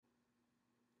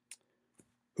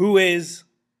Who is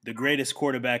the greatest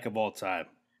quarterback of all time?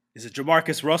 Is it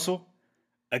Jamarcus Russell,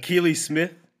 Akili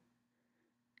Smith,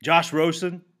 Josh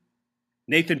Rosen,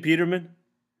 Nathan Peterman?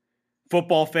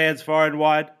 Football fans far and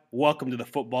wide, welcome to the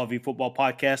Football v Football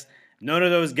podcast. None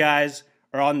of those guys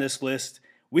are on this list.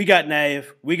 We got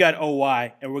Naive, we got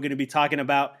OY, and we're going to be talking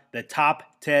about the top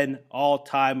 10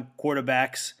 all-time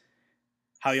quarterbacks.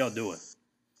 How y'all doing?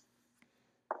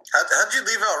 How'd you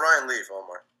leave out Ryan Leaf,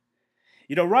 Omar?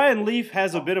 You know, Ryan Leaf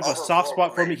has a bit of a soft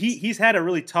spot for me. He's had a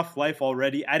really tough life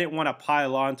already. I didn't want to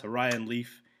pile on to Ryan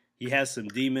Leaf. He has some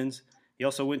demons. He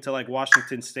also went to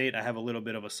Washington State. I have a little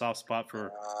bit of a soft spot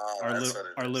for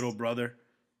our little brother.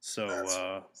 So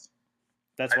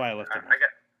that's why I left him. I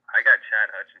got Chad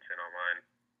Hutchinson on mine.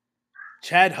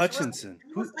 Chad Hutchinson.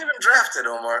 He wasn't even drafted,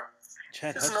 Omar.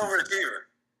 Chad He's an Hutchinson. overachiever.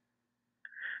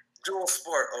 Dual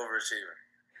sport overachiever.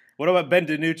 What about Ben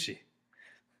DiNucci?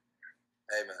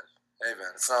 Hey, man.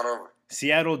 It's not over.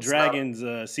 Seattle Dragons,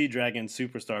 Sea Dragons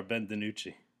superstar Ben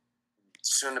DiNucci.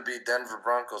 Soon to be Denver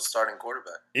Broncos starting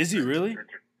quarterback. Is he really?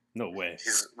 No way.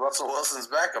 He's Russell Wilson's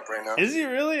backup right now. Is he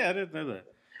really? I didn't know that.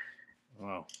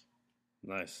 Wow.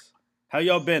 Nice. How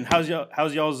y'all been? How's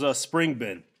y'all's spring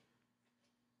been?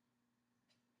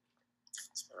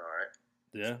 It's been all right.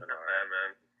 Yeah. Not bad,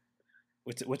 man.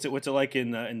 What's it like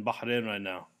in Bahrain right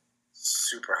now?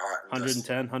 Super hot.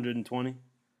 110, 120?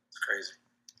 It's crazy.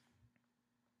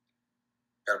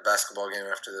 Got a basketball game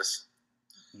after this.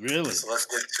 Really? So let's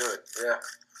get to it. Yeah.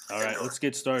 All right, let's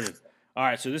get started. All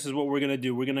right, so this is what we're going to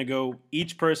do. We're going to go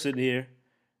each person here.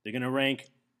 They're going to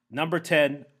rank number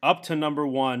 10 up to number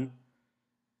 1.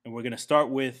 And we're going to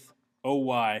start with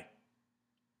OY.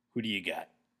 Who do you got?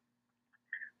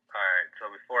 All right, so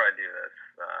before I do this,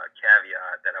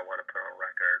 caveat that I want to put on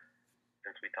record,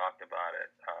 since we talked about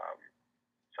it.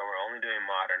 So we're only doing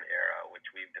modern era, which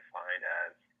we've defined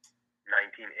as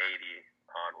 1980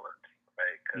 onwards,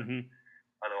 right? Because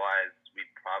otherwise, we'd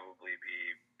probably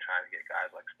be trying to get guys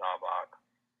like Staubach,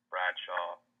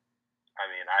 Bradshaw.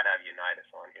 I mean, I'd have Unitas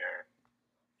on here.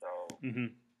 So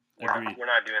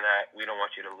we're not doing that. We don't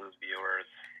want you to lose viewers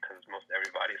because most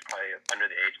everybody's probably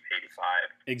under the age of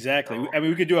 85. Exactly. So, I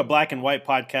mean, we could do a black and white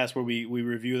podcast where we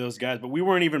review those guys, but we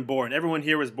weren't even born. Everyone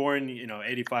here was born,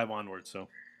 85 onwards.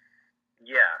 So.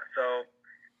 Yeah, so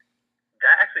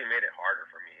that actually made it harder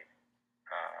for me,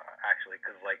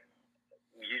 because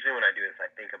usually when I do this, I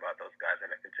think about those guys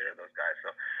and I consider those guys. So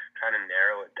trying to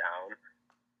narrow it down,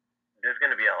 there's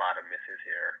going to be a lot of misses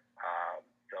here.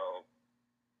 So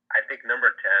I think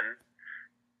number 10,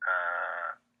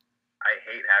 I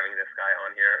hate having this guy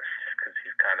on here because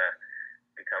he's kind of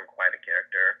become quite a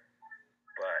character,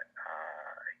 but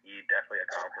he definitely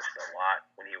accomplished a lot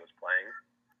when he was playing.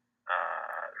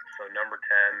 So number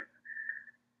 10,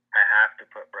 I have to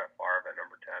put Brett Favre at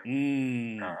number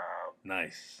 10.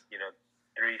 Nice.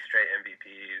 3 straight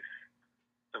MVPs,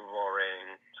 Super Bowl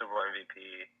ring, Super Bowl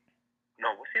MVP.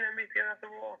 No, was he an MVP in that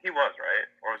Super Bowl? He was, right?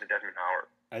 Or was it Desmond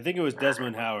Howard? I think it was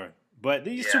Desmond Howard. But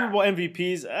these Super Bowl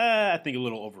MVPs, I think a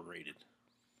little overrated.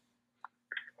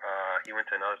 He went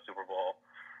to another Super Bowl.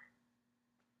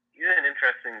 He's an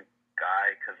interesting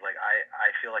guy because, I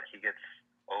feel like he gets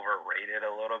overrated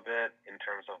a little bit in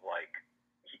terms of,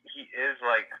 he is,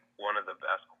 one of the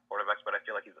best quarterbacks, but I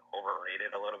feel like he's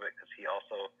overrated a little bit because he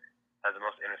also has the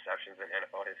most interceptions in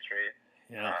NFL history.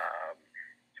 Yeah.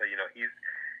 So,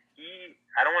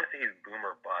 I don't want to say he's boom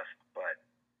or bust, but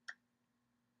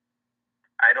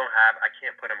I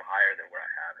can't put him higher than where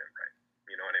I have him, right?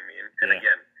 You know what I mean? And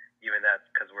again, even that's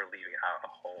because we're leaving out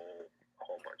a whole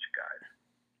bunch of guys.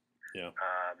 Yeah.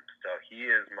 So he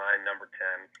is my number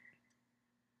 10.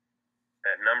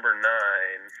 At number 9,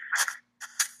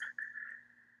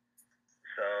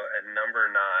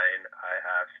 I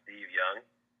have Steve Young.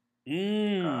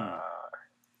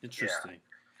 Interesting.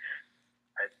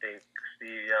 Yeah. I think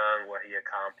Steve Young, what he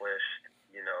accomplished,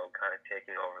 kind of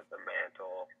taking over the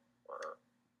mantle or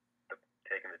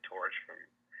taking the torch from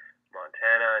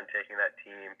Montana and taking that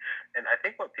team. And I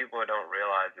think what people don't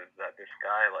realize is that this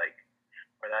guy,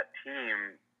 or that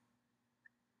team,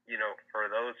 for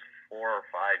those 4 or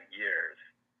 5 years,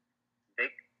 they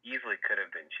easily could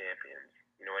have been champions.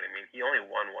 You know what I mean? He only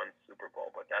won 1 Super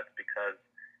Bowl, but that's because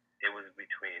it was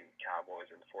between Cowboys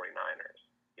and 49ers.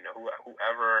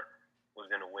 Whoever was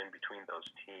going to win between those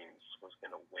teams was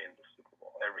going to win the Super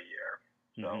Bowl every year.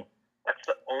 So that's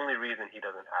the only reason he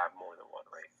doesn't have more than 1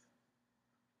 ring.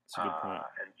 That's a good point.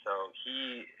 And so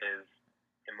he is,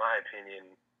 in my opinion,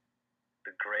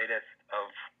 the greatest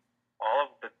of all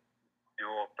of the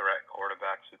dual threat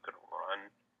quarterbacks who could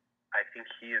run. I think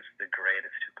he is the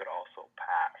greatest who could also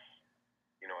pass.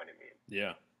 You know what I mean?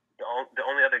 Yeah. The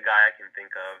only other guy I can think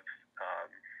of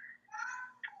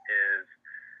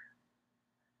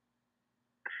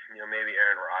maybe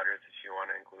Aaron Rodgers if you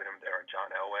want to include him there, or John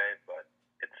Elway, but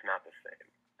it's not the same.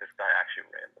 This guy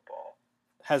actually ran the ball.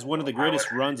 Has one of the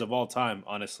greatest runs of all time,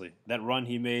 honestly. That run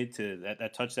he made to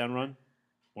that touchdown run,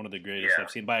 one of the greatest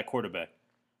I've seen by a quarterback.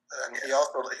 And he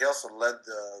also led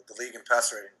the league in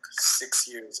pass rating 6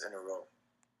 years in a row.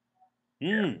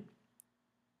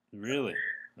 Really?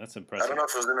 That's impressive. I don't know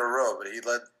if it was in a row, but he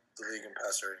led the league in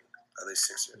pass rating at least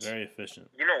 6 years. Very efficient.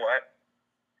 You know what?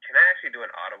 Can I actually do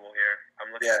an audible here?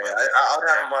 I'm looking. Yeah. I'll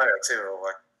have mine too.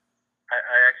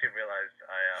 I actually realized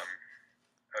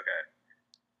okay.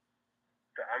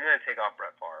 So I'm gonna take off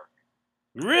Brett Favre.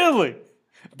 Really?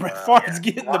 Brett Favre's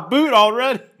getting the boot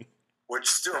already. Which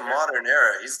is still a modern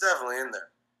era. He's definitely in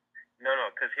there. No,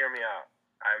 because hear me out.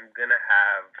 I'm gonna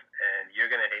have, and you're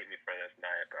gonna hate me for this,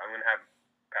 Nia, but I'm gonna have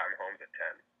Pat Mahomes at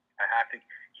 10. I have to.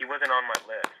 He wasn't on my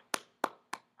list.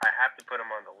 I have to put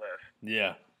him on the list.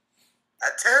 Yeah.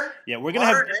 At 10? Yeah,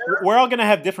 we're all gonna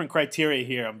have different criteria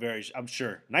here. I'm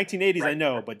sure. 1980s, I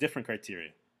know, but different criteria.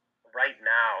 Right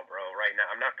now, bro. Right now,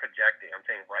 I'm not projecting. I'm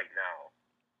saying right now.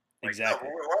 Exactly.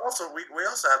 No, we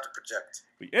also have to project.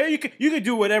 Yeah, you can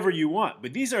do whatever you want,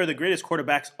 but these are the greatest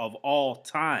quarterbacks of all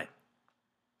time.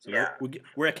 So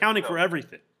we're accounting for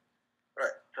everything.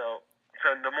 Right. So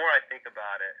the more I think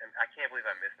about it, and I can't believe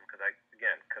I missed him because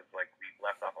we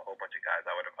left off a whole bunch of guys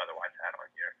I would have otherwise had on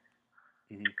here.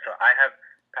 Mm-hmm. So I have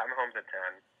Pat Mahomes at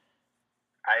 10.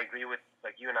 I agree with,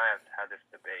 you and I have had this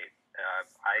debate.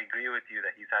 I agree with you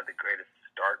that he's had the greatest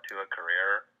start to a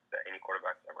career that any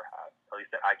quarterback's ever had, at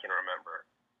least that I can remember,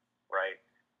 right?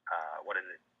 What is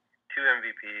it? 2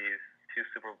 MVPs, 2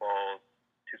 Super Bowls,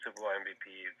 2 Super Bowl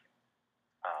MVPs.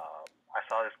 I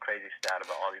saw this crazy stat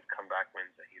about all these comeback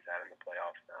wins that he's had in the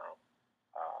playoffs now.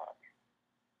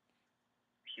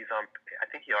 He's on, I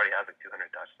think he already has 200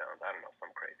 touchdowns. I don't know,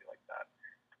 something crazy like that.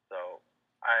 So,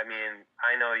 I mean,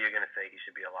 I know you're going to say he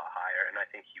should be a lot higher, and I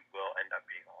think he will end up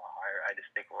being a lot higher. I just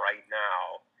think right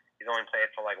now, he's only played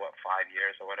for 5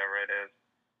 years or whatever it is.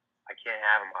 I can't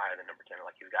have him higher than number 10.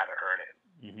 He's got to earn it.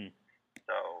 Mm-hmm.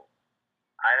 So,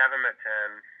 I'd have him at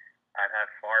 10. I'd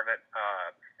have Favre at,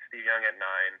 Steve Young at 9.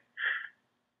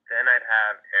 Then I'd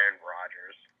have Aaron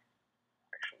Rodgers.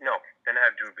 Actually, no. Then I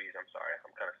have Drew Brees. I'm sorry.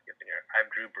 I'm kind of skipping here. I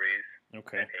have Drew Brees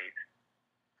at 8.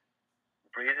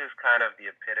 Brees is kind of the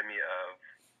epitome of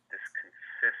this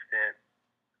consistent,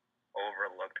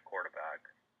 overlooked quarterback.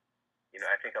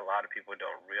 I think a lot of people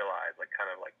don't realize, look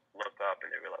up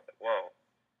and they realize whoa,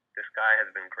 this guy has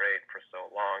been great for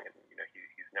so long, and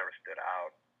he's never stood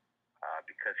out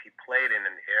because he played in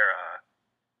an era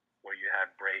where you had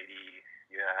Brady,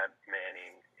 you had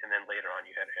Manning, and then later on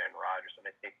you had Aaron Rodgers, and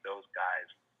I think those guys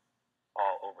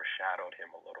all overshadowed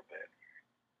him a little bit.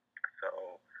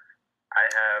 So I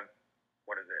have,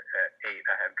 at 8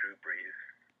 I have Drew Brees.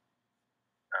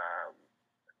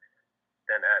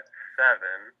 Then at 7,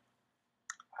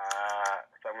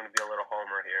 so I'm going to be a little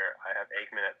homer here. I have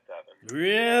Aikman at 7.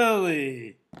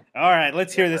 Really? All right,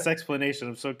 let's hear this explanation.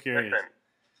 I'm so curious.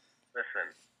 Listen.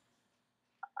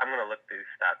 I'm going to look these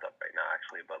stats up right now,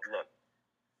 actually. But look,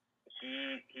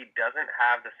 he doesn't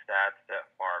have the stats that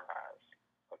Favre has,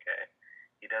 okay?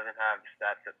 He doesn't have the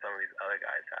stats that some of these other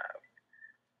guys have.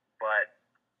 But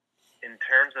in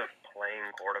terms of playing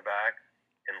quarterback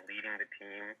and leading the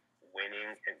team,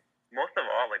 winning, and most of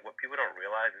all, what people don't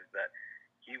realize is that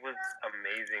he was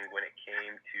amazing when it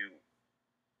came to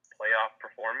playoff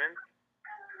performance,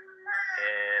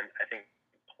 and I think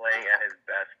playing at his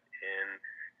best in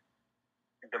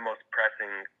the most pressing,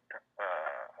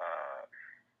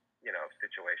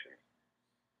 situations.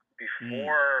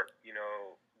 Before,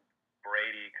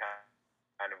 Brady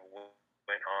kind of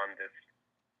went on this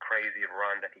crazy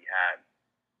run that he had,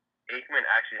 Aikman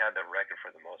actually had the record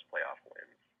for the most playoff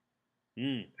wins.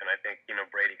 And I think,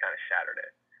 Brady kind of shattered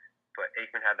it. But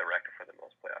Aikman had the record for the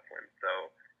most playoff wins.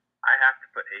 So I have to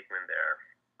put Aikman there.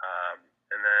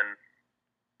 And then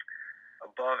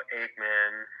above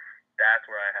Aikman, that's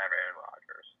where I have Aaron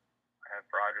Rodgers. I have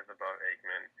Rodgers above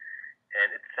Aikman.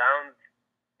 And it sounds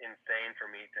insane for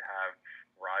me to have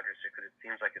Rodgers because it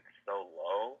seems like it's so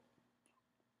low.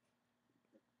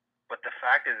 But the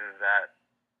fact is that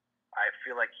I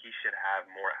feel like he should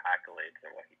have more accolades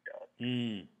than what he does.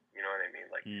 You know what I mean?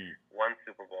 One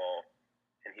Super Bowl,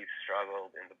 and he's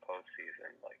struggled in the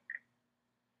postseason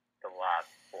the last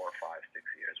 4, 5, 6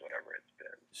 years, whatever it's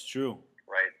been. It's true.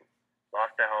 Right?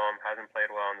 Lost at home, hasn't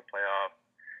played well in the playoffs.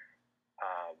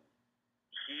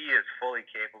 He is fully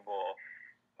capable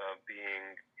of being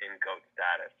in GOAT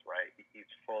status, right? He's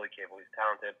fully capable. He's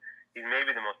talented. He's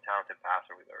maybe the most talented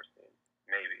passer we've ever seen.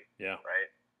 Maybe. Yeah. Right?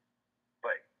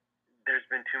 But there's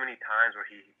been too many times where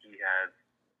he has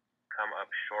come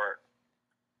up short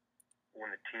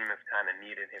when the team has kind of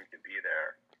needed him to be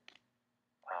there.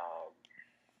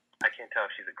 I can't tell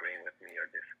if she's agreeing with me or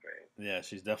disagreeing. Yeah,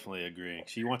 she's definitely agreeing.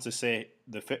 She wants to say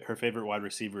her favorite wide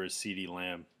receiver is CeeDee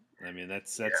Lamb. I mean,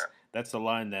 that's the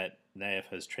line that Naif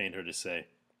has trained her to say.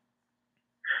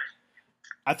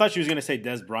 I thought she was going to say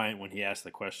Des Bryant when he asked the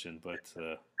question, but it's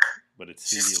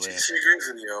CeeDee Lamb. She agrees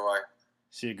with you, OY.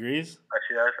 She agrees? Oh,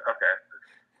 she does? Okay.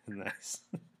 Nice.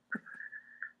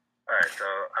 All right, so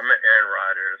I'm at Aaron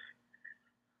Rodgers.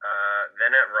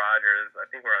 Then at Rodgers, I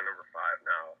think we're on number 5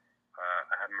 now.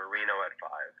 I have Marino at 5.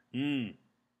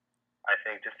 I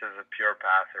think just as a pure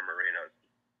passer, Marino's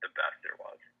the best there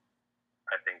was.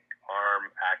 I think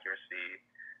arm accuracy,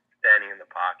 standing in the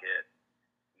pocket,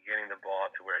 getting the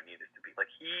ball to where it needed to be. Like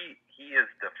he is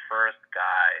the first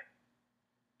guy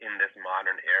in this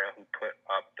modern era who put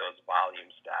up those volume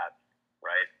stats,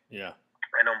 right? Yeah.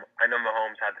 I know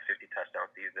Mahomes had the 50 touchdown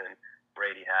season,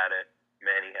 Brady had it,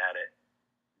 Manny had it,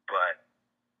 but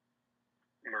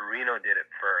Marino did it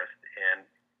first, and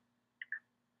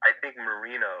I think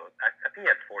Marino, I think he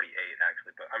had 48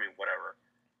 actually, but I mean whatever.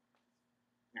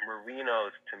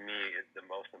 Marino's to me is the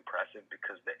most impressive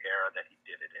because the era that he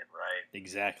did it in, right?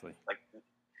 Exactly. Like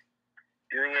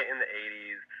doing it in the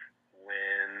 80s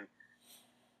when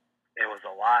it was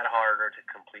a lot harder to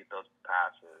complete those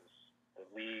passes. The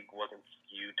league wasn't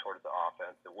skewed towards the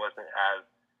offense. It wasn't as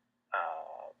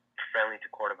friendly to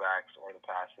quarterbacks or the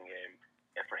passing game.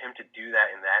 And for him to do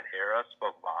that in that era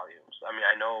spoke volumes. I mean,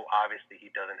 I know obviously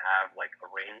he doesn't have like a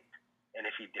ring, and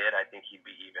if he did, I think he'd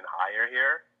be even higher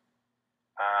here.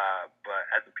 But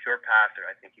as a pure passer,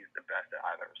 I think he's the best that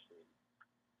I've ever seen.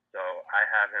 So I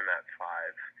have him at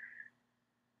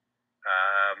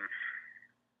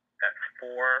 5. At 4,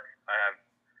 I have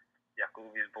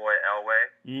Jacoby's boy Elway.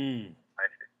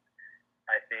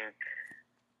 I think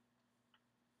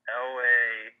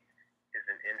Elway is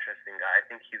an interesting guy. I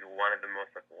think he's one of the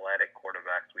most athletic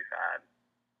quarterbacks we've had.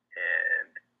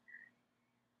 And,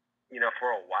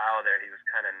 for a while there, he was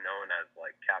kind of known as,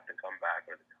 like, Captain Comeback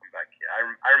or the comeback kid. I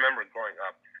remember growing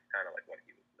up, kind of like what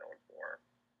he was known for.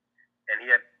 And he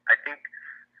had, I think,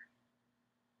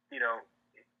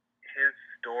 his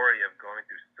story of going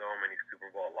through so many Super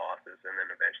Bowl losses and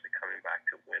then eventually coming back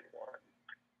to win one,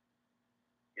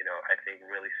 I think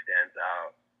really stands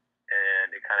out.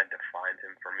 And it kind of defines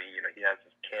him for me. He has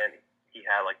this he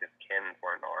had like this cannon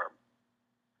for an arm,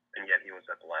 and yet he was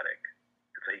athletic.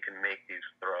 So he can make these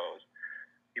throws.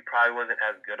 He probably wasn't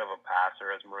as good of a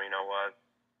passer as Marino was,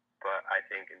 but I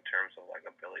think in terms of like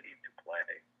ability to play,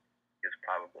 he's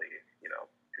probably,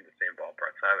 in the same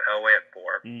ballpark. So I have Elway at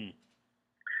 4.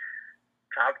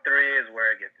 Top 3 is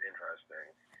where it gets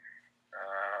interesting.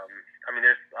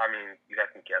 You guys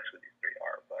can guess who these 3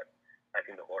 are, but I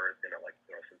think the order is going to like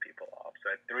throw some people off.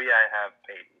 So at 3, I have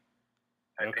Peyton.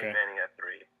 I have Peyton Manning at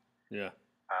 3. Yeah.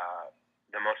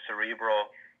 The most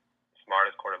cerebral,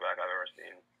 smartest quarterback I've ever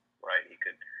seen, right? He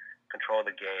could control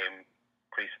the game,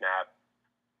 pre-snap,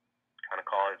 kind of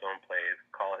call his own plays,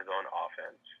 call his own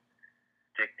offense,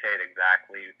 dictate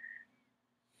exactly,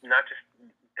 not just,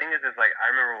 thing is like, I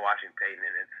remember watching Peyton,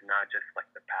 and it's not just like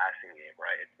the passing game,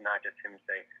 right? It's not just him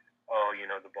saying, oh,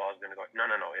 the ball's going to go. No.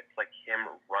 It's like him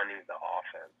running the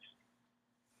offense,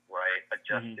 right?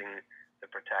 Adjusting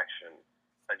the protection,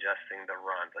 adjusting the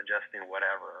runs, adjusting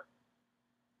whatever.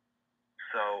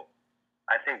 So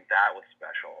I think that was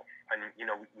special. And,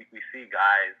 we see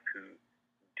guys who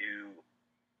do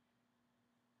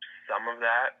some of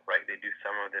that, right? They do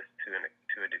some of this to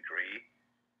a degree,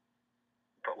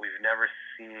 but I've never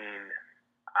seen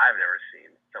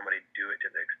somebody do it to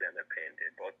the extent that Payne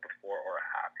did, both before or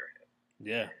after him.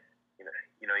 Yeah. He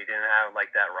didn't have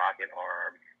like that rocket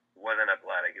arm. He wasn't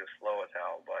athletic. He was slow as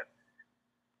hell, but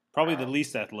probably the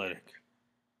least athletic.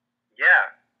 Yeah,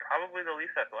 probably the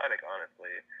least athletic, honestly.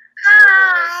 He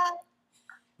wasn't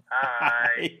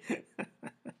hi.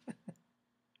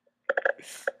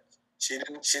 She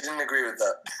didn't agree with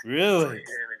that. Really? She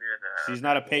didn't agree with that. She's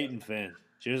not a Peyton fan.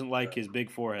 She doesn't like his big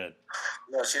forehead.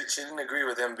 No, she didn't agree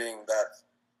with him being that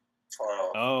far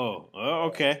off. Oh,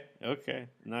 okay.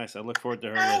 Nice. I look forward to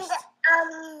her list.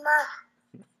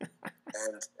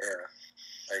 And yeah,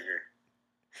 I agree.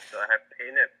 So I have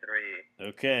Payne at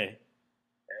 3. Okay.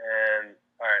 And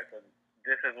all right, so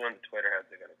this is when the Twitter heads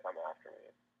are going to come after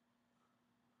me.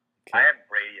 Okay. I have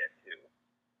Brady at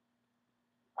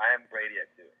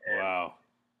 2. And wow.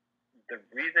 the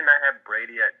reason I have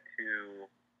Brady at 2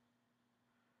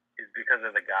 is because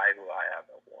of the guy who I have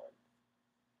at 1.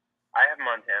 I have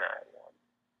Montana at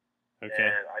 1.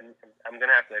 Okay. And I'm going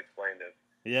to have to explain this.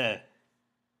 Yeah.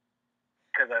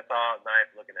 Because I saw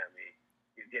Knife looking at me.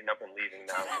 He's getting up and leaving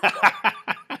now.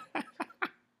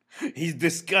 He's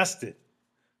disgusted.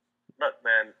 Look,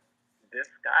 man, this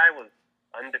guy was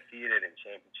undefeated in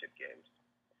championship games,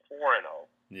 4-0,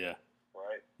 Yeah.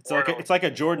 right? It's like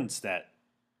a Jordan stat.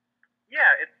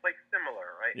 Yeah, it's like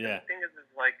similar, right? Yeah.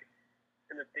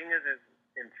 And the thing is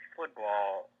in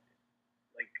football,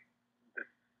 like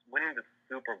winning the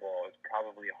Super Bowl is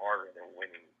probably harder than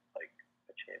winning like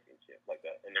a championship, like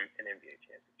an NBA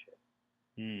championship.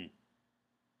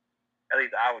 At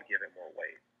least I would give it more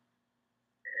weight.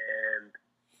 And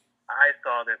I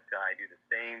saw this guy do the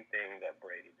same thing that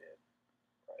Brady did,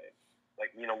 right?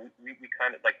 Like, you know, we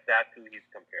kind of, like, that's who he's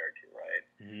compared to, right?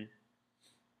 Mm-hmm.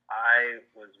 I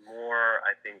was more,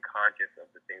 I think, conscious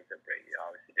of the things that Brady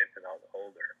obviously did because I was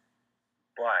older.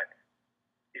 But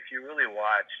if you really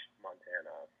watch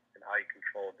Montana and how he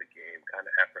controlled the game kind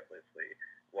of effortlessly,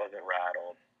 wasn't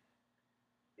rattled,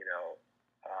 you know,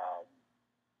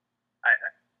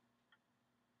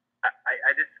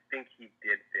 I just think he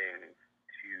did things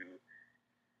to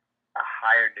a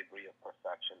higher degree of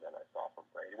perfection than I saw from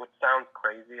Brady, which sounds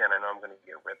crazy, and I know I'm going to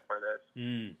get ripped for this.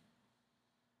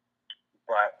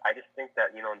 But I just think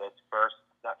that, you know, in that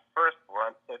first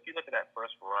run, so if you look at that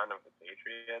first run of the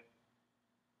Patriots,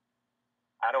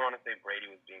 I don't want to say Brady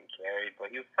was being carried,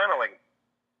 but he was kind of like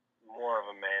more of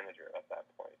a manager at that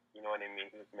point. You know what I mean?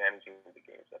 He was managing the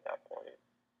games at that point.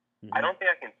 I don't think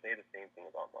I can say the same thing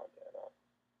about Montana.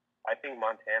 I think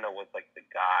Montana was like the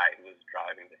guy who was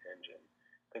driving the engine.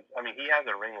 Because, I mean, he has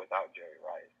a ring without Jerry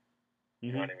Rice.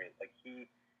 You know what I mean? Like,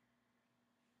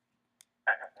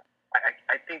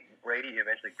 I think Brady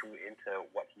eventually grew into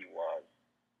what he was.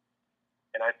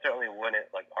 And I certainly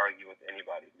wouldn't, like, argue with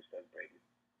anybody who says Brady's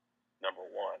number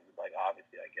one. Like,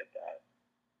 obviously, I get that.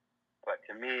 But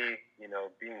to me, you know,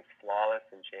 being flawless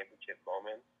in championship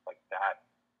moments, like, that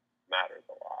matters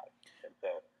a lot. And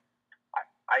so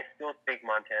I still think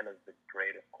Montana's the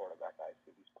greatest quarterback I've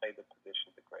seen. He's played the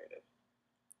position the greatest.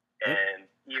 And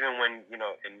even when, you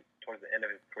know, towards the end of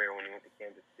his career when he went to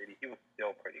Kansas City, he was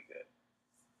still pretty good.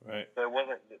 Right. So it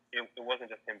wasn't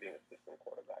just him being a system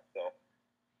quarterback. So,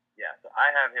 yeah, so I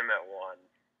have him at 1,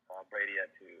 Brady at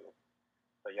 2.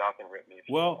 So y'all can rip me if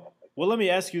you want. Well, let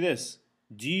me ask you this.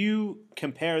 Do you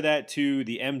compare that to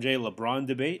the MJ LeBron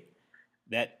debate?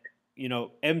 That, you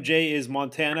know, MJ is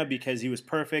Montana because he was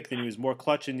perfect and he was more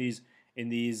clutch in these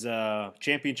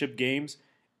championship games,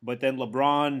 but then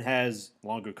LeBron has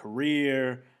longer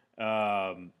career,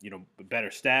 you know, better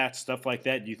stats, stuff like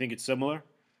that. Do you think it's similar?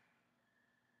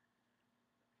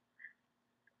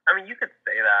 I mean, you could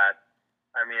say that.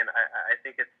 I mean, I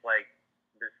think it's like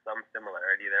there's some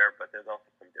similarity there, but there's also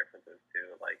some differences too.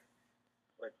 Like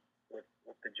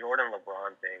with the Jordan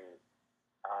LeBron thing,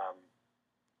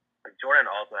 like Jordan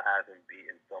also has him beat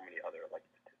in so many other like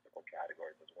statistical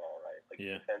categories as well, right? Like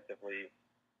defensively,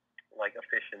 like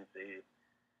efficiency,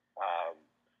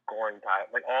 scoring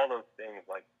time, like all those things.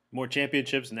 Like more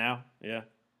championships now, yeah.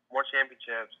 More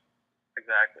championships,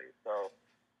 exactly. So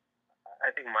I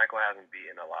think Michael hasn't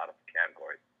beaten a lot of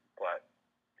categories, but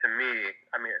to me,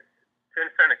 I mean, to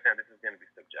a certain extent, this is going to be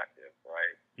subjective,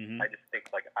 right? I just think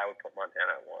like I would put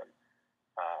Montana at 1.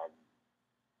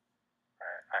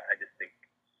 I just think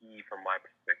he, from my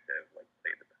perspective, like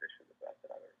played the position the best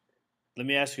that I've ever seen. Let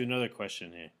me ask you another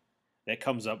question here that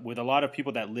comes up with a lot of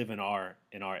people that live in our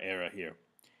era here.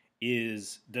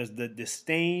 Does the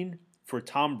disdain for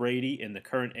Tom Brady in the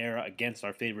current era against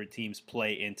our favorite teams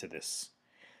play into this?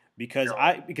 Because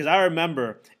I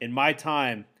remember in my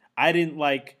time I didn't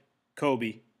like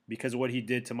Kobe because of what he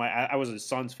did to I was a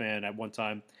Suns fan at one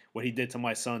time, what he did to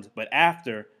my Suns, but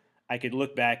after I could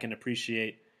look back and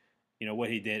appreciate, you know, what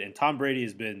he did, and Tom Brady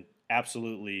has been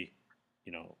absolutely,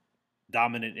 you know,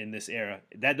 dominant in this era.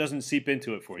 That doesn't seep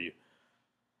into it for you.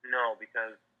 No,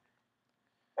 because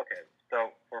okay,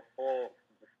 so for full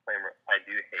disclaimer, I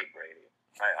do hate Brady.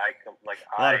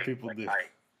 A lot of people do. I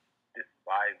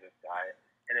despise this guy.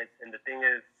 And the thing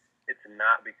is, it's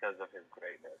not because of his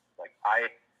greatness. Like I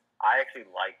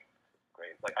actually like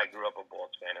greatness. Like I grew up a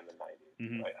Bulls fan in the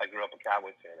 90s. Right? I grew up a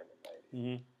Cowboys fan in the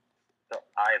 90s. So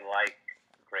I like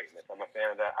greatness. I'm a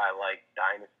fan of that. I like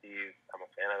dynasties. I'm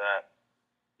a fan of that.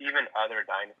 Even other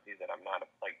dynasties that I'm not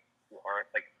like who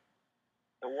aren't like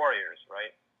the Warriors,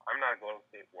 right? I'm not a Golden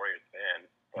State Warriors fan,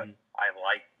 but I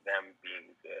like them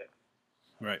being good.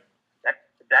 Right.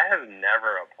 That has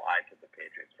never applied to the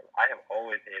Patriots. I have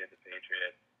always hated the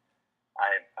Patriots.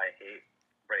 I hate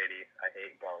Brady. I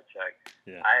hate Belichick.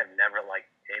 Yeah. I have never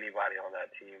liked anybody on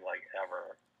that team like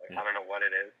ever. Like, I don't know what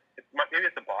it is. Maybe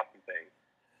it's a Boston thing.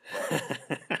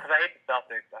 Because I hate the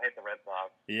Celtics. I hate the Red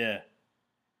Sox. Yeah.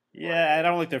 Yeah, I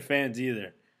don't like their fans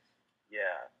either.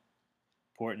 Yeah.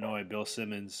 Portnoy, Bill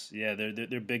Simmons. Yeah,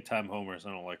 they're big time homers.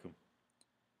 I don't like them.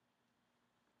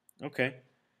 Okay,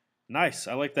 nice.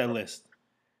 I like that list.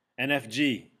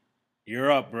 NFG,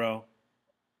 you're up, bro.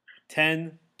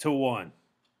 10-1.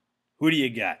 Who do you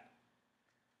got?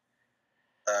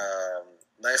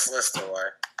 Nice list, Hawaii.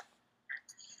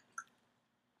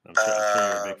 I'm sure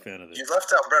you're a big fan of this. You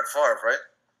left out Brett Favre, right?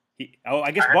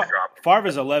 I guess Favre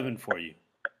is 11 for you.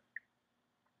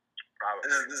 Probably.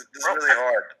 This is really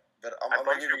hard, but I'm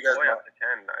gonna give you guys up to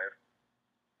 10.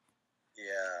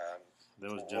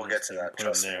 We'll get to that.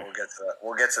 Trust me,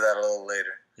 we'll get to that a little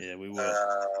later. Yeah, we will.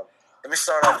 Let me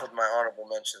start off with my honorable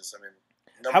mentions. I mean,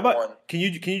 number one. Can you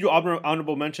do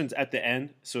honorable mentions at the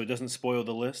end so it doesn't spoil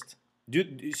the list? Do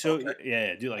like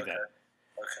that.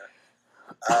 Okay.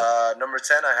 Number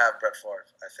 10, I have Brett Favre.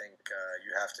 I think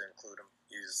you have to include him.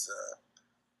 He's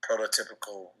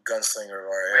prototypical gunslinger of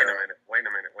our era. Wait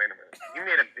a minute. You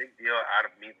made a big deal out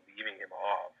of me leaving him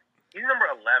off. He's number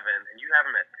 11, and you have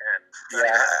him at 10.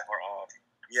 Yeah. Or off.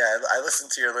 Yeah, I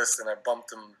listened to your list, and I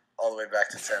bumped him all the way back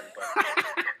to 10. But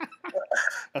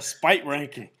a spite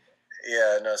ranking.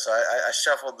 Yeah, no, so I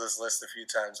shuffled this list a few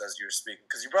times as you were speaking,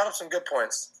 because you brought up some good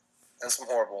points and some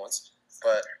horrible ones.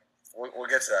 But we'll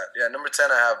get to that. Yeah, number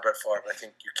 10, I have Brett Favre. I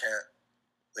think you can't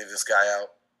leave this guy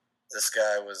out. This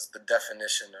guy was the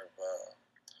definition of a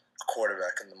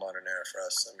quarterback in the modern era for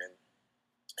us. I mean,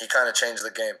 he kind of changed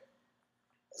the game,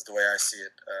 is the way I see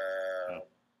it.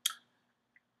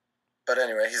 But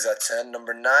anyway, he's at 10.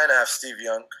 Number 9, I have Steve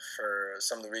Young for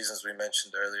some of the reasons we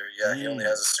mentioned earlier. Yeah, he only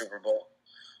has a Super Bowl,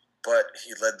 but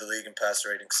he led the league in passer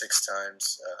rating 6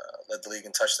 times, led the league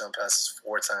in touchdown passes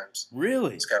 4 times.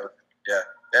 Really? This guy was,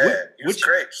 he was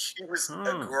great. He was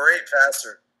a great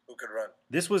passer who could run.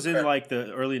 This was in like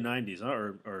the early 90s, huh?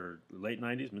 or late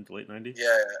 90s, mid to late 90s?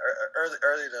 Yeah, early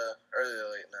to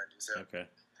late 90s, yeah. Okay.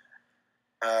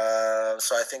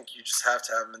 So I think you just have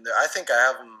to have him in there. I think I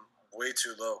have him way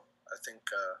too low. I think,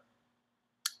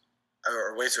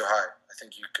 or way too high. I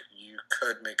think you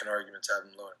could make an argument to have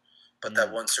him lower. But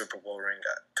that one Super Bowl ring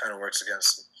kind of works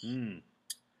against him.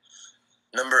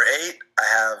 Number 8, I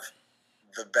have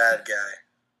the bad guy,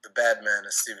 the bad man,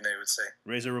 as Stephen A. would say.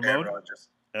 Razor Ramon? Aaron Rodgers.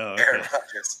 Oh, okay. Aaron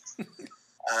Rodgers.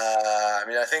 I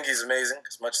mean, I think he's amazing,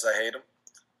 as much as I hate him.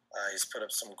 He's put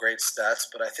up some great stats,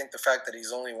 but I think the fact that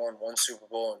he's only won 1 Super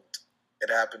Bowl and it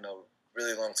happened a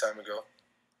really long time ago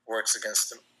works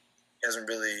against him. He hasn't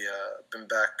really been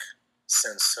back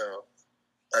since, so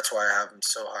that's why I have him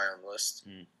so high on the list,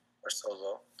 or so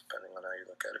low, depending on how you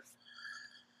look at it.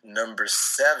 Number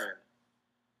 7,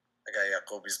 I got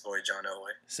Jacoby's boy, John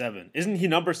Elway. 7. Isn't he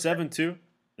number 7 too?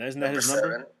 Isn't that his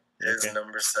number? 7 is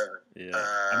number 7. Yeah,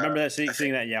 I remember that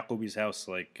seeing that at Jacoby's house,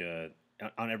 like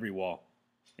on every wall.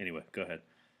 Anyway, go ahead.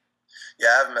 Yeah,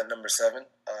 I have him at number 7.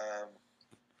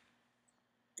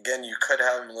 Again, you could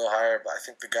have him a little higher, but I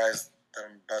think the guys that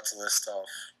I'm about to list off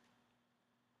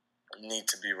need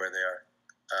to be where they are.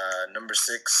 Number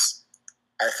 6,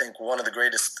 I think one of the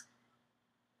greatest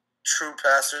true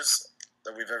passers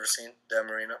that we've ever seen, Dan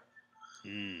Marino.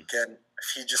 Again,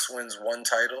 if he just wins 1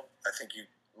 title, I think you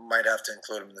might have to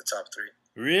include him in the top 3.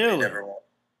 Really? He never won.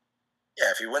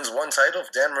 Yeah, if he wins 1 title,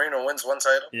 if Dan Marino wins 1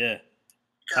 title. Yeah.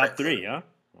 Top 3, huh?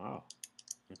 Wow.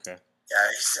 Okay.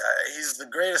 Yeah, he's the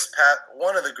greatest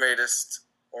one of the greatest,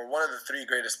 or one of the 3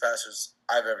 greatest passers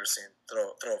I've ever seen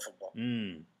throw a football.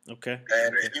 Okay.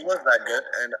 And he was that good,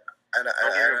 and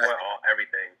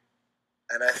everything.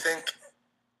 And I think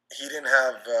he didn't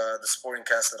have the supporting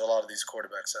cast that a lot of these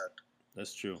quarterbacks had.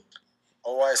 That's true.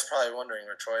 OY is probably wondering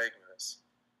where Troy Aikman is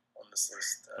on this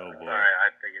list. Oh boy! All right,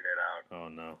 I figured it out. Oh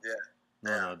no! Yeah.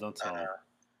 No, don't tell me.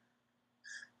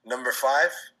 Number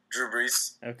 5, Drew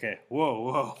Brees. Okay.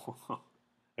 Whoa.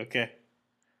 Okay.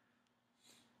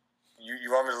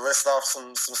 You want me to list off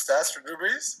some stats for Drew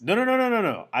Brees?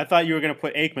 No. I thought you were gonna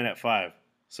put Aikman at 5.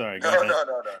 Sorry. Go ahead.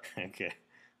 No. Okay.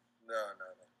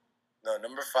 No.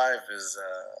 Number 5 is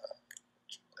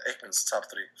Aikman's top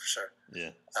 3 for sure.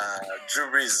 Yeah.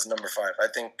 Drew Brees is number 5. I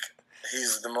think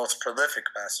he's the most prolific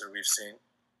passer we've seen.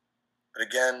 But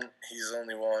again, he's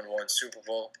only won 1 Super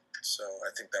Bowl, so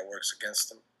I think that works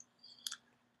against him.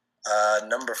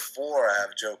 Number 4, I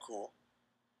have Joe Cool.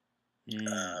 For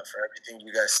everything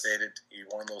you guys stated, he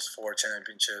won those 4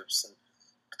 championships.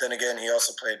 But then again, he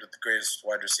also played with the greatest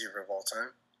wide receiver of all time.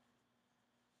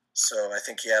 So I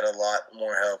think he had a lot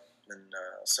more help than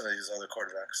some of these other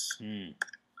quarterbacks.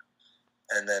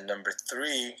 And then number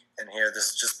 3, and here,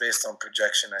 this is just based on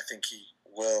projection. I think he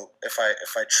will, if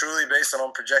I truly base it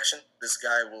on projection, this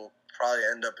guy will probably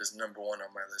end up as number 1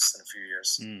 on my list in a few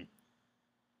years.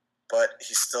 But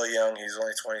he's still young. He's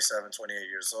only 27, 28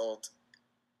 years old.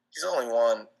 He's only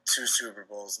won 2 Super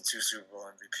Bowls and 2 Super Bowl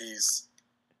MVPs.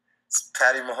 It's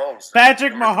Patty Mahomes.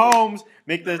 Patrick Mahomes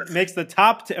makes the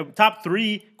top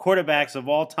 3 quarterbacks of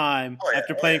all time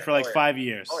after playing for 5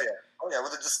 years. Oh yeah,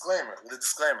 with a disclaimer.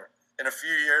 In a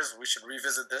few years, we should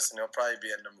revisit this, and he'll probably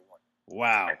be at number 1.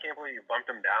 Wow. I can't believe you bumped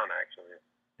him down, actually.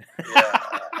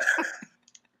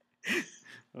 Yeah.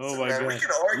 Oh my God!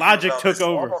 Logic took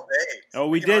over. Oh,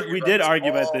 we did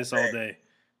argue about this all day.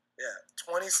 Yeah,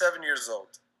 27 years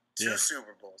old, 2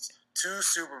 Super Bowls, 2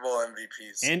 Super Bowl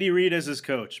MVPs. Andy Reid as his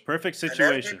coach, perfect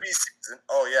situation. An MVP season.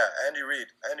 Oh yeah, Andy Reid.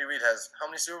 Andy Reid has how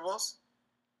many Super Bowls?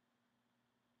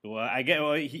 Well,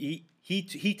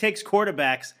 he takes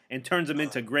quarterbacks and turns them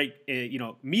into great,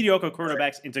 mediocre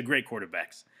quarterbacks into great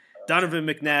quarterbacks. Donovan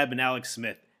McNabb and Alex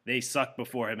Smith, they sucked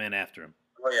before him and after him.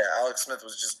 Oh yeah, Alex Smith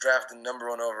was just drafted number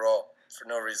 1 overall for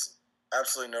no reason,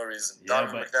 absolutely no reason. Yeah,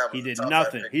 Donovan McNabb he did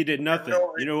nothing. He did nothing.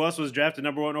 You know who else was drafted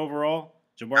number 1 overall?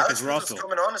 Jamarcus Russell.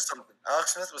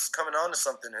 Alex Smith was coming on to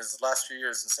something his last few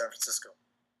years in San Francisco.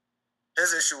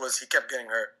 His issue was he kept getting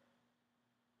hurt.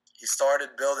 He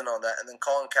started building on that, and then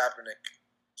Colin Kaepernick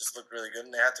just looked really good,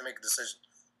 and they had to make a decision.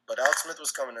 But Alex Smith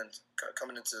was coming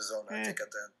into his own, I think, at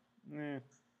the end.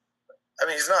 I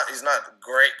mean, he's not a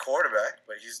great quarterback,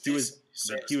 but he's decent.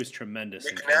 He was tremendous.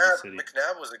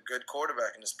 McNabb was a good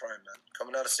quarterback in his prime, man.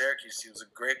 Coming out of Syracuse, he was a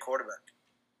great quarterback.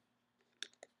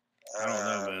 I don't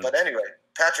know, man. But anyway,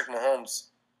 Patrick Mahomes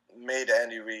made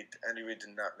Andy Reid. Andy Reid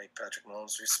did not make Patrick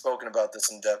Mahomes. We've spoken about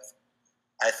this in depth.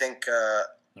 I think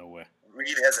no way.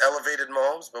 Reid has elevated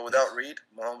Mahomes, but without Reid,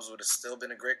 Mahomes would have still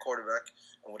been a great quarterback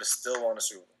and would have still won a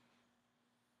Super Bowl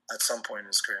at some point in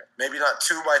his career. Maybe not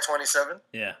 2 by 27.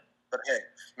 Yeah. But hey,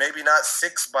 maybe not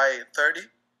 6 by 30.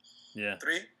 Yeah.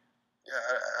 3. Yeah,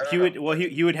 I don't know.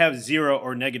 He would have 0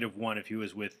 or -1 if he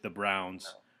was with the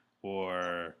Browns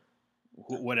or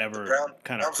whatever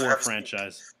kind of poor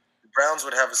franchise. The Browns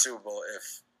would have a Super Bowl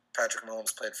if Patrick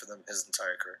Mahomes played for them his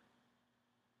entire career.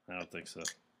 I don't think so.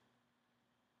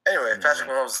 Anyway, Patrick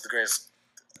Mahomes is the greatest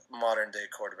modern-day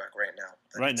quarterback right now.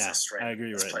 I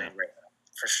agree right now.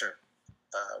 For sure.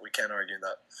 We can't argue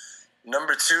that.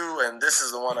 Number 2, and this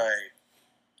is the one I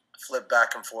flip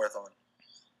back and forth on.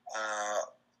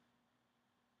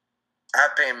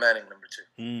 At Peyton Manning, number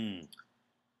 2.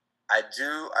 I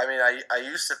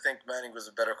used to think Manning was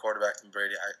a better quarterback than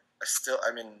Brady.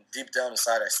 Deep down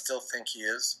inside, I still think he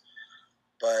is.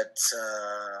 But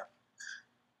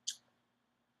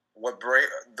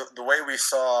the way we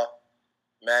saw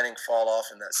Manning fall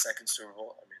off in that second Super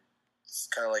Bowl, I mean, it's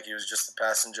kind of like he was just a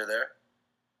passenger there.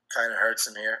 Kind of hurts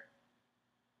him here.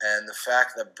 And the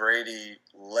fact that Brady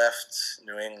left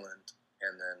New England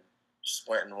and then just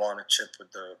went and won a chip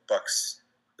with the Bucks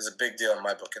is a big deal in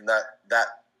my book. And that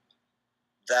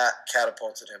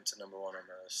catapulted him to number 1 on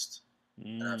my list.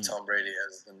 And I have Tom Brady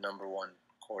as the number 1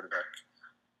 quarterback.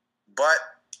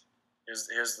 But here's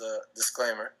the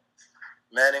disclaimer.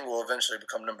 Manning will eventually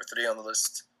become number 3 on the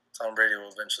list. Tom Brady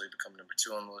will eventually become number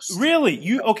 2 on the list.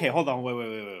 Really? Okay, hold on.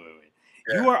 Wait.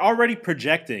 Yeah. You are already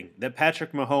projecting that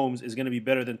Patrick Mahomes is going to be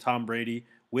better than Tom Brady,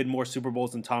 win more Super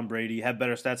Bowls than Tom Brady, have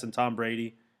better stats than Tom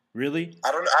Brady. Really?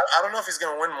 I don't know if he's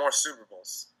going to win more Super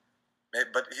Bowls,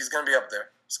 but he's going to be up there.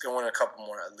 He's going to win a couple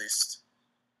more at least.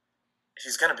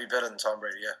 He's going to be better than Tom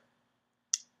Brady, yeah.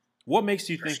 What makes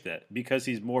you think that? Because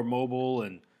he's more mobile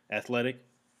and athletic?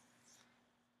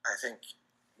 I think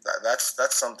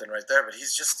that's something right there. But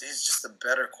he's just a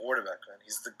better quarterback, man.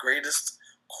 He's the greatest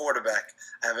quarterback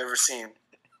I've ever seen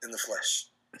in the flesh.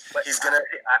 But he's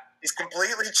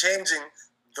completely changing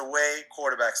the way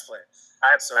quarterbacks play.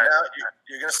 So now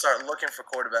you're going to start looking for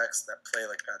quarterbacks that play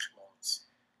like Patrick Mahomes.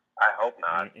 I hope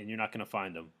not. And you're not going to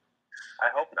find them. I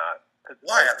hope not.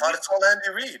 Why? I thought it's all Andy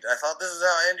Reid. I thought this is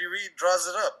how Andy Reid draws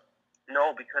it up.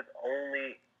 No, because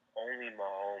only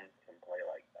Mahomes can play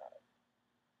like that.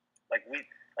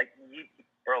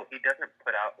 He doesn't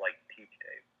put out like teach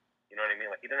tape. You know what I mean?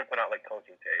 Like he doesn't put out like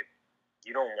coaching tape.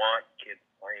 You don't want kids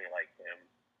playing like him.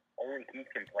 Only he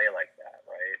can play like that,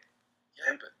 right?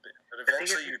 Yeah, but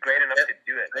eventually you're great enough to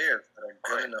do it. Players that are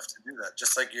good enough to do that.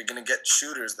 Just like you're going to get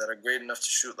shooters that are great enough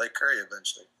to shoot like Curry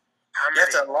eventually. You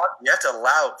have to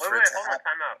allow for it to happen.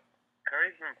 Time out.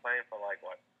 Curry's been playing for like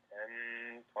what,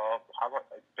 10, 12? How about?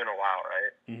 It's been a while,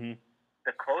 right? Mm-hmm.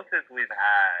 The closest we've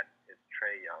had is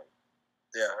Trae Young.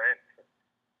 Yeah. Right.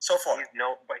 So far. Give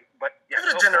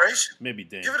it a generation. Maybe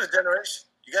Dame. Give it a generation.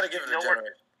 You got to give it a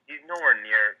generation. He's nowhere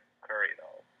near Curry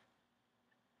though.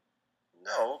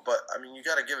 No, but I mean, you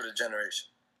got to give it a generation.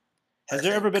 Has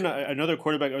there ever been another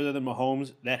quarterback other than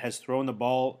Mahomes that has thrown the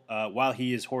ball while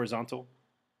he is horizontal?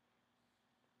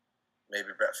 Maybe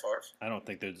Brett Favre. I don't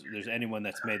think there's anyone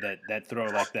that's made that throw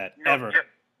like that No, ever.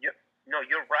 You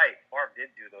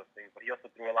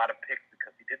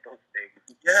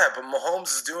Yeah, but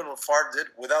Mahomes is doing what Favre did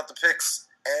without the picks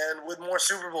and with more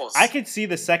Super Bowls. I could see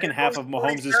the second half of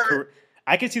Mahomes' career.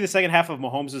 I could see the second half of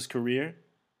Mahomes' career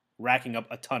racking up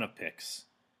a ton of picks.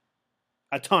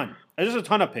 A ton. Just a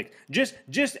ton of picks.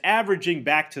 Just averaging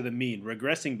back to the mean,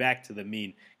 regressing back to the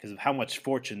mean because of how much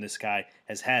fortune this guy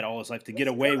has had all his life to get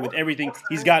away with everything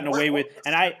he's gotten away with.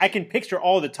 And I can picture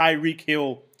all the Tyreek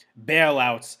Hill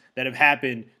bailouts that have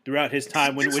happened throughout his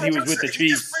time when he was with the Chiefs. He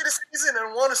just played a season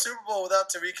and won a Super Bowl without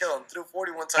Tyreek Hill and threw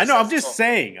 41 touchdowns. I know. I'm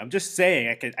just saying.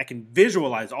 I can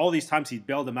visualize all these times he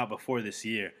bailed them out before this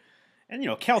year. And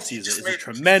Kelsey is a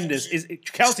tremendous.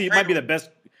 Kelsey might be the best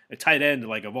tight end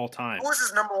of all time. Who was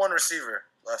his number one receiver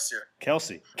last year?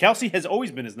 Kelsey. Kelsey has always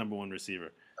been his number one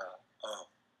receiver.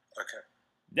 Okay.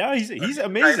 Yeah, he's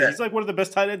amazing. He's like one of the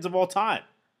best tight ends of all time.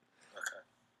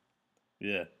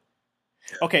 Okay. Yeah.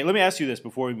 Okay, let me ask you this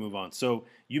before we move on. So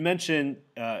you mentioned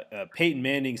Peyton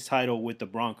Manning's title with the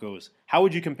Broncos. How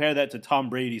would you compare that to Tom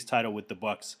Brady's title with the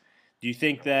Bucs? Do you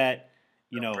think that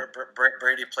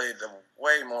Brady played a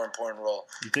way more important role?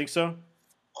 You think so?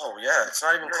 Oh yeah, it's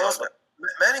not even close.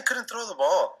 Manning couldn't throw the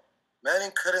ball.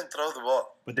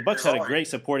 But the Bucs had a great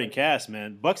supporting cast,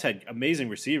 man. Bucs had amazing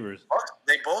receivers.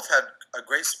 They both had a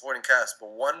great supporting cast,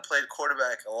 but one played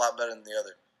quarterback a lot better than the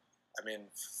other. I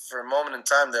mean, for a moment in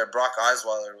time there, Brock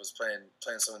Osweiler was playing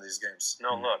some of these games.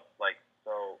 No, look,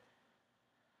 so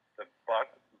the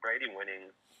Bucs, Brady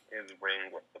winning his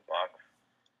ring with the Bucs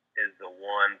is the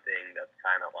one thing that's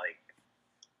kind of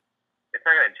it's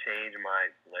not going to change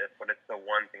my list, but it's the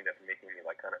one thing that's making me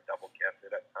kind of double guess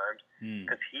it at times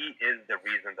because he is the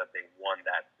reason that they won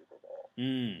that Super Bowl.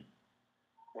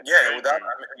 Yeah,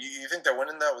 you think they're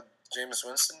winning that with Jameis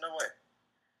Winston? No way.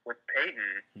 With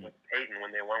Peyton,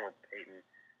 when they won with Peyton,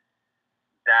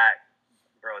 that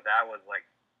was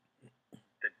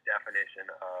the definition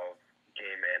of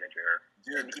game manager.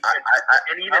 Dude, I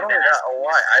don't know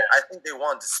why. I think they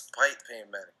won despite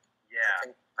Peyton Manning.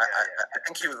 Yeah. I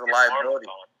think he was a liability.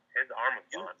 His arm was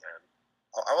gone, man.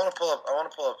 I want to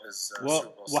pull up his.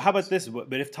 Well, how about this?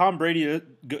 But if Tom Brady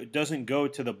doesn't go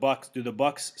to the Bucs, do the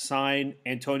Bucs sign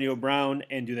Antonio Brown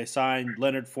and do they sign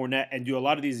Leonard Fournette and do a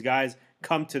lot of these guys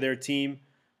come to their team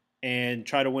and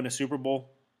try to win a Super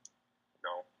Bowl?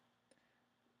 No.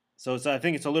 So I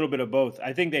think it's a little bit of both.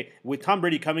 I think with Tom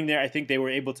Brady coming there, I think they were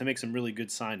able to make some really good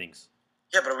signings.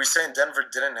 Yeah, but are we saying Denver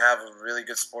didn't have a really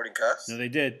good supporting cast? No, they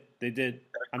did.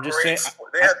 I'm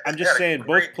just saying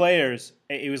both players.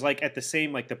 It was at the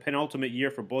same the penultimate year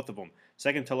for both of them.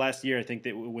 Second to last year, I think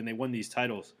when they won these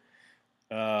titles.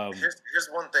 Here's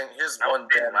one thing. Here's one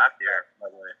thing last year, by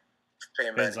the way.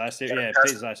 Peyton Manning. Last year,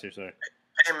 Peyton's last year. Sorry.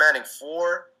 Peyton Manning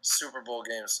 4 Super Bowl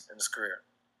games in his career.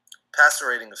 Passer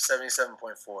rating of 77.4,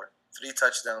 3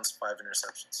 touchdowns, 5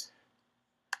 interceptions.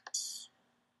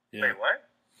 Yeah. Wait, what?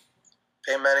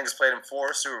 Peyton Manning has played in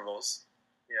 4 Super Bowls.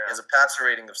 Yeah. He has a passer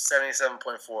rating of 77.4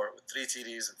 with 3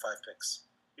 TDs and 5 picks.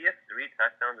 He has 3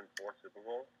 touchdowns in 4 Super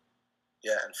Bowls?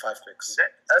 Yeah, and 5 picks.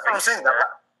 That's what I'm saying.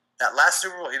 That last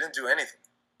Super Bowl, he didn't do anything.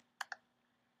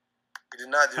 He did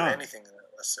not do anything in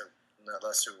that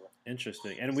last Super Bowl.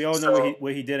 Interesting. And we all know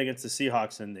what he did against the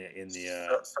Seahawks in the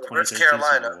versus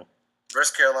Carolina.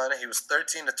 Versus Carolina, he was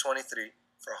 13 to 23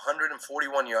 for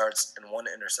 141 yards and 1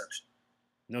 interception.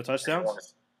 No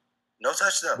touchdowns? No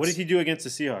touchdowns. What did he do against the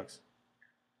Seahawks?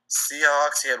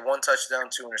 Seahawks, he had 1 touchdown,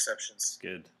 2 interceptions.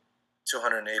 Good.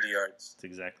 280 yards. That's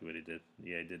exactly what he did.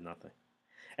 Yeah, he did nothing.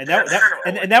 And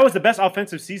that was the best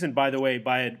offensive season, by the way,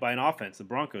 by an offense. The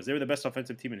Broncos, they were the best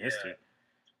offensive team in history.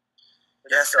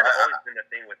 Yeah, so that's always been the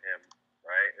thing with him,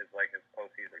 right? It's his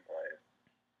postseason play.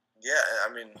 Yeah,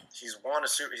 I mean, he's won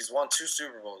 2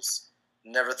 Super Bowls,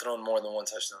 never thrown more than 1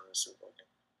 touchdown in a Super Bowl game.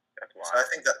 That's wild. So I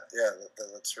think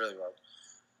that's really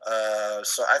wild.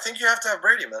 So I think you have to have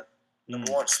Brady, man.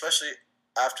 Number 1, especially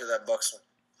after that Bucs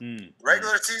win.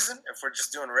 Regular season, if we're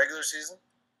just doing regular season.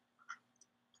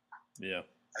 Yeah.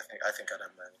 I think I'd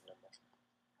have Manning number 1.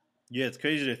 Yeah, it's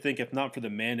crazy to think if not for the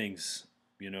Mannings,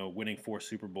 winning 4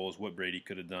 Super Bowls, what Brady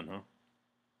could have done, huh?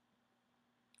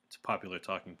 It's a popular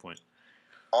talking point.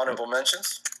 Honorable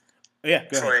mentions? Yeah,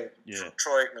 go ahead.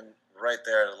 Troy Aikman right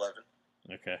there at 11.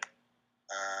 Okay.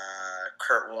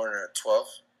 Kurt Warner at 12.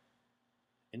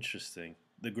 Interesting.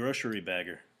 The grocery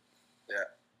bagger. Yeah.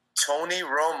 Tony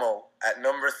Romo at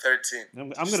number 13. I'm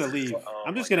going to leave.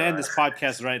 I'm just going to end this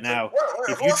podcast right now.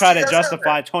 If you try to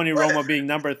justify Tony Romo being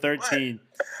number 13,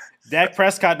 Dak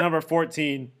Prescott number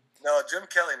 14. No, Jim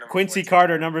Kelly number Quincy 14.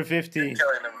 Carter number 15. Jim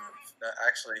Kelly number.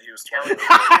 Actually, he was 20.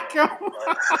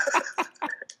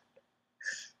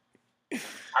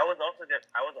 I was also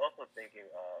thinking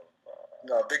of.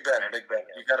 No, Big Ben.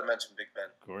 You got to mention Big Ben.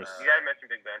 Of course. You got to mention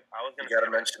Big Ben. I was going to. You got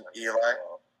to mention Eli.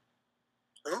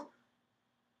 Who?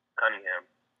 Cunningham.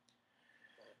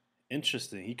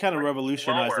 Interesting. He kind of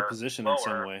revolutionized the position in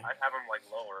some way. I'd have him like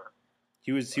lower.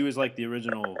 He was like the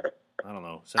original. I don't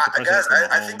know. Set the precedent for Mahomes.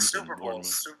 I think Super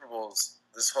Bowls.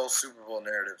 This whole Super Bowl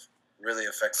narrative really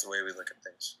affects the way we look at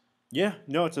things. Yeah,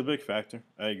 no, it's a big factor.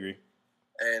 I agree.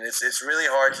 And it's really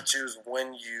hard to choose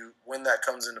when that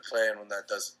comes into play and when that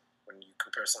doesn't. When you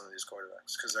compare some of these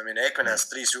quarterbacks, because I mean, Aikman has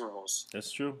 3 Super Bowls.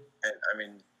 That's true. And I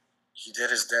mean, he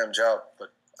did his damn job,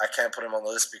 but I can't put him on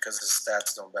the list because his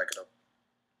stats don't back it up.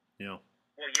 Yeah.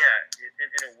 Well, yeah.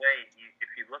 In a way,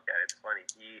 if you look at it, it's funny.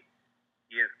 He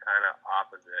is kind of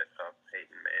opposite of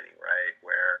Peyton Manning, right?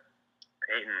 Where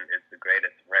Peyton is the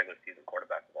greatest regular season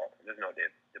quarterback of all time. There's no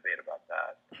debate about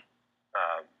that.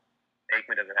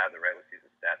 Aikman doesn't have the regular season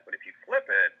stats, but if you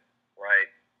flip it, right,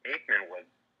 Aikman was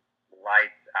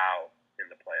lights out in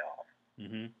the playoffs.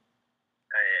 Mm-hmm.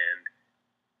 And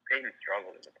Peyton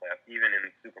struggled in the playoffs, even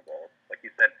in Super Bowls. Like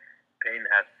you said, Peyton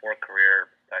has 4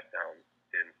 career touchdowns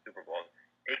in Super Bowls.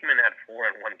 Aikman had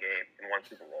 4 in one game in one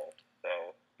Super Bowl.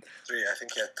 So 3. I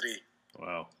think he had 3.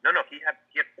 Wow. No, he had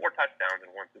 4 touchdowns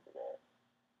in one Super Bowl.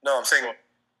 No, I'm saying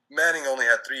Manning only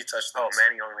had 3 touchdowns. Oh,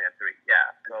 Manning only had 3. Yeah.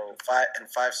 So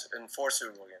 4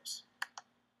 Super Bowl games.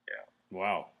 Yeah.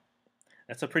 Wow.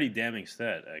 That's a pretty damning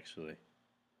stat, actually.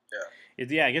 Yeah.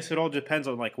 Yeah, I guess it all depends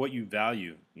on like what you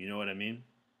value. You know what I mean?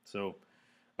 So,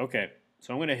 okay.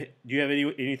 So I'm gonna. Do you have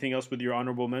anything else with your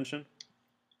honorable mention?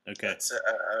 Okay.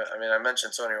 I mean, I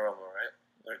mentioned Tony Romo, right?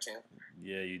 13.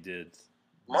 Yeah, you did.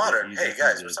 Modern. Hey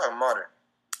guys, we're talking modern.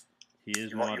 He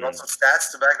is modern. You want some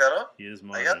stats to back that up? He is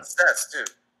modern. I got the stats too.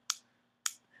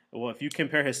 Well, if you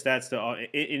compare his stats to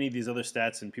any of these other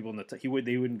stats and people in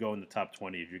they wouldn't go in the top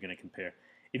 20 if you're going to compare.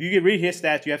 If you could read his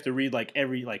stats, you have to read like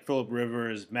Phillip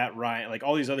Rivers, Matt Ryan, like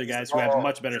all these other guys who have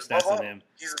much better stats than him.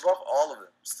 He's above all of them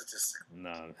statistically.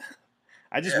 No,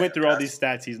 I just went through all these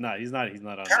stats. He's not on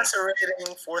that. Passer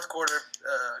rating, fourth quarter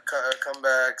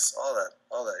comebacks, all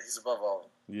that. He's above all of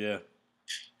them. Yeah.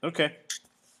 Okay.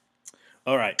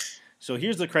 All right. So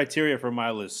here's the criteria for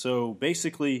my list. So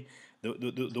basically,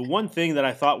 the one thing that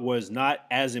I thought was not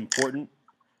as important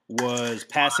was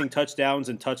passing touchdowns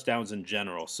and touchdowns in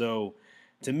general. So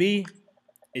to me,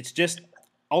 it's just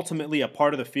ultimately a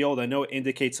part of the field. I know it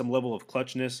indicates some level of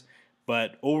clutchness,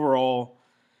 but overall,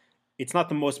 it's not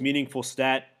the most meaningful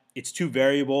stat. It's too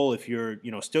variable if you're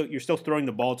still throwing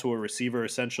the ball to a receiver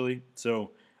essentially.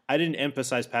 So I didn't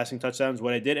emphasize passing touchdowns.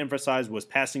 What I did emphasize was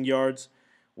passing yards,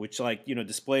 which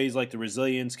displays like the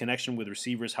resilience, connection with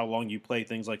receivers, how long you play,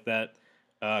 things like that.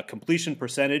 Completion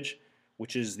percentage,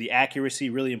 which is the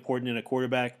accuracy, really important in a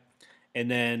quarterback. And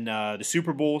then the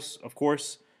Super Bowls, of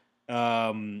course.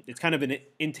 It's kind of an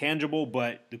intangible,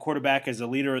 but the quarterback is a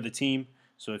leader of the team.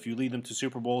 So if you lead them to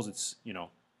Super Bowls, it's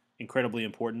incredibly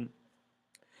important.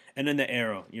 And then the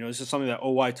arrow. This is something that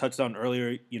OY touched on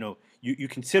earlier. You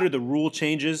consider the rule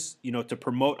changes, to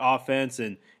promote offense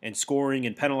and scoring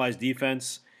and penalize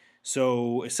defense.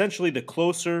 So essentially, the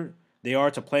closer they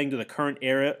are to playing to the current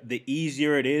era, the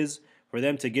easier it is for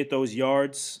them to get those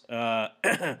yards.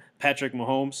 Patrick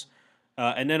Mahomes.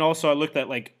 And then also I looked at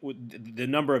like the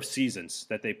number of seasons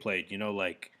that they played,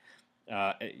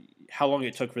 how long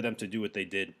it took for them to do what they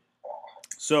did.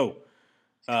 So,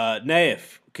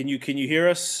 Naif, can you hear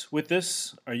us with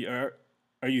this? Are you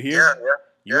here? Yeah.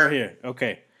 You are here.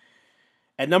 Okay.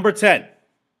 At number 10,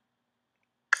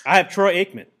 I have Troy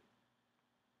Aikman.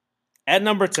 At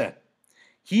number 10,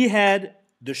 he had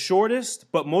the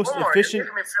shortest but most efficient.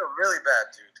 You're making me feel really bad,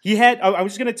 dude. He had. I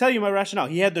was going to tell you my rationale.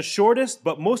 He had the shortest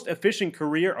but most efficient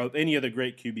career of any of the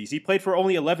great QBs. He played for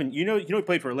only 11. He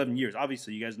played for 11 years.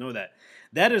 Obviously, you guys know that.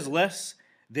 That is less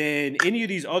than any of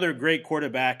these other great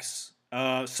quarterbacks.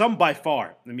 Some by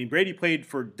far. I mean, Brady played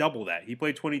for double that. He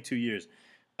played 22 years.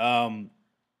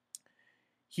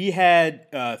 He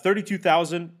had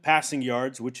 32,000 passing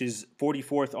yards, which is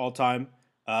 44th all time.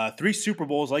 3 Super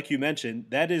Bowls, like you mentioned.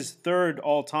 That is 3rd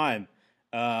all time.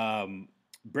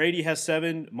 Brady has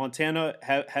 7. Montana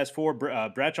has 4.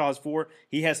 Bradshaw has 4.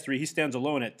 He has 3. He stands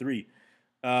alone at 3.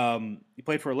 He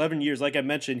played for 11 years. Like I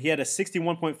mentioned, he had a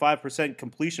 61.5%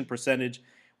 completion percentage,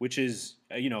 which is,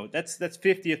 that's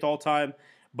 50th all time.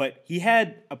 But he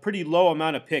had a pretty low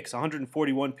amount of picks,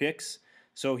 141 picks.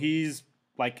 So he's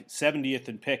like 70th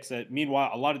in picks.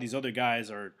 Meanwhile, a lot of these other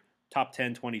guys are top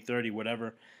 10, 20, 30,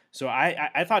 whatever. So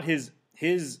I thought his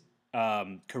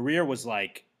career was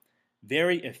like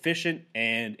very efficient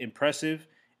and impressive.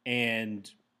 And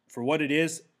for what it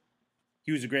is,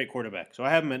 he was a great quarterback. So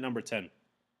I have him at number 10.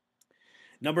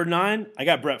 Number 9, I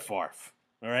got Brett Favre.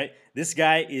 All right. This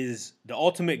guy is the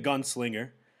ultimate gunslinger.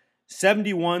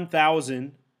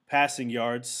 71,000 passing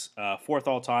yards, 4th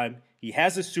all time. He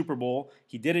has a Super Bowl.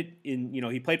 He did it in,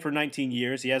 he played for 19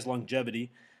 years. He has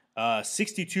longevity.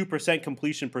 62%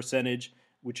 completion percentage,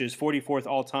 which is 44th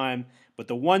all time. But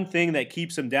the one thing that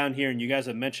keeps him down here, and you guys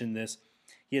have mentioned this,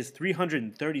 he has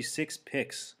 336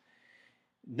 picks.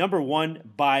 Number one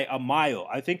by a mile.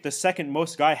 I think the second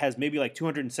most guy has maybe like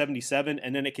 277,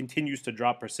 and then it continues to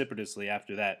drop precipitously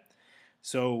after that.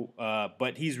 So,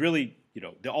 but he's really,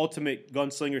 the ultimate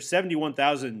gunslinger.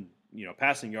 71,000,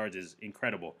 passing yards is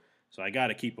incredible. So I got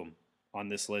to keep him on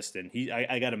this list, and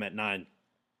I got him at 9.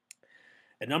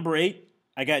 At number 8,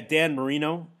 I got Dan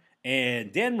Marino,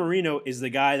 and Dan Marino is the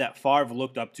guy that Favre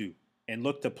looked up to and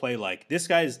looked to play like. This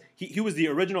guy's he was the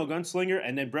original gunslinger,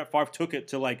 and then Brett Favre took it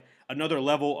to like another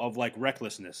level of like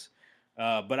recklessness.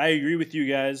 But I agree with you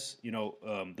guys.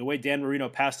 The way Dan Marino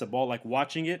passed the ball, like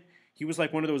watching it, he was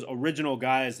like one of those original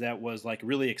guys that was like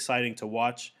really exciting to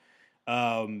watch.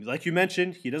 Like you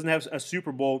mentioned, he doesn't have a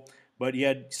Super Bowl, but he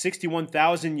had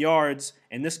 61,000 yards,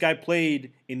 and this guy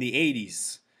played in the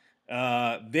 80s.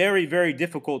 Very, very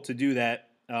difficult to do that.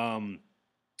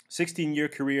 16-year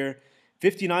career,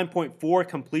 59.4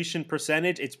 completion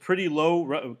percentage. It's pretty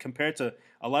low compared to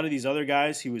a lot of these other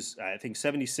guys. He was, I think,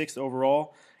 76th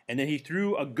overall. And then he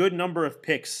threw a good number of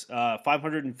picks,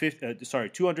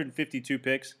 252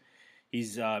 picks.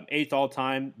 He's 8th all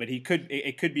time, but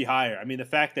it could be higher. I mean, the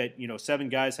fact that 7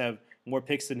 guys have more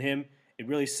picks than him, it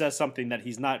really says something that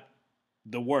he's not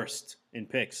the worst in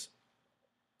picks.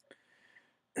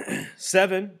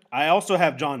 7, I also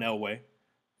have John Elway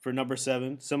for number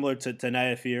 7, similar to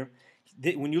Naifir.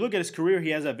 When you look at his career, he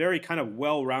has a very kind of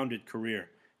well-rounded career.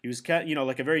 He was,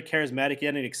 like a very charismatic, he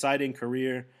had an exciting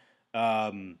career.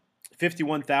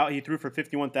 51,000. He threw for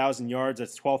 51,000 yards.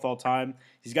 That's 12th all time.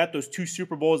 He's got those 2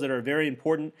 Super Bowls that are very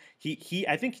important.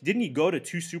 I think, didn't he go to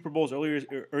 2 Super Bowls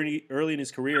early in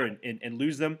his career and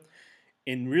lose them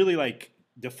in really like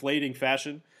deflating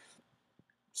fashion?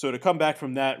 So to come back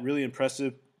from that, really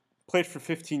impressive. Played for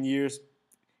 15 years.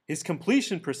 His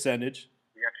completion percentage.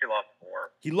 He actually lost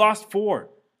 4. He lost 4.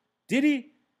 Did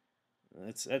he?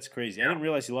 That's crazy. Yeah. I didn't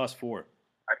realize he lost 4.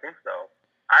 I think so.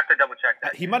 I have to double check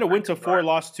that. He might have went to 4,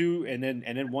 lost 2, and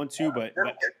then won 2. But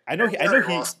I know he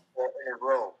lost 4 in a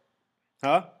row.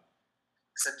 Huh?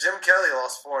 So Jim Kelly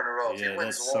lost 4 in a row. Yeah,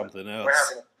 that's something else. We're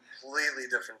having a completely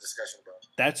different discussion about it.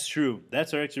 That's true.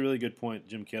 That's actually a really good point,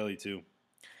 Jim Kelly too.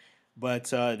 But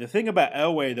the thing about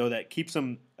Elway though that keeps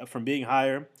him from being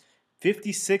higher,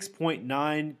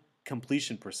 56.9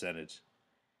 completion percentage,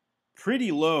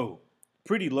 pretty low,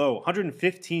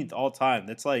 115th all time.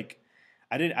 That's like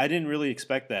I didn't really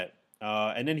expect that.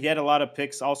 And then he had a lot of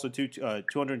picks, also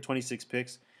 226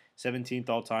 picks, 17th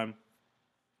all time.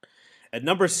 At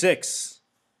number 6,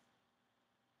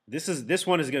 this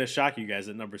one is going to shock you guys.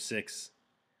 At number 6,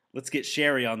 let's get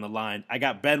Sherry on the line. I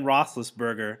got Ben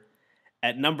Roethlisberger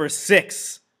at number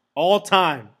 6 all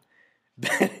time.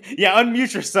 Yeah,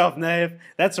 unmute yourself, Nave.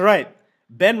 That's right.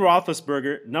 Ben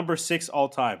Roethlisberger, number 6 all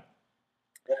time.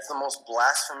 That's the most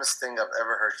blasphemous thing I've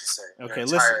ever heard you say. Okay,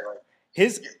 listen.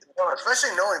 Especially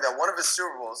knowing that one of his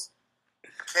Super Bowls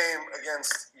came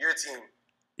against your team.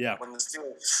 Yeah. When the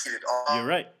Steelers cheated. You're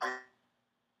right.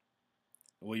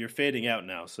 Well, you're fading out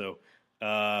now, so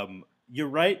you're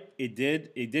right. It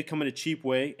did come in a cheap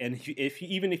way, and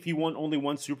even if he won only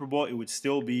one Super Bowl, it would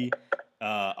still be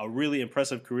a really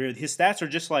impressive career. His stats are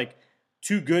just like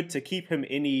too good to keep him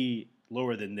any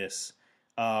lower than this.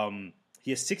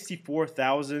 He has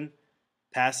 64,000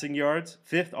 passing yards,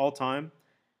 5th all time.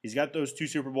 He's got those 2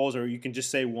 Super Bowls, or you can just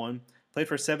say 1. Played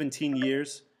for 17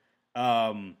 years.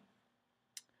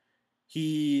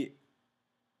 He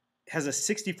has a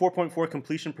 64.4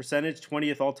 completion percentage,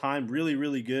 20th all time. Really,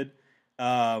 really good.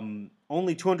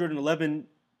 Only 211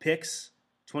 picks,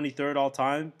 23rd all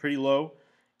time. Pretty low.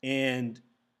 And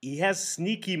he has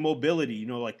sneaky mobility,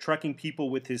 like trucking people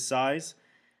with his size.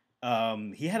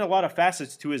 He had a lot of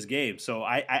facets to his game. So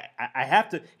I have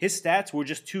to. His stats were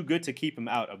just too good to keep him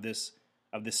out of this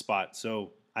spot.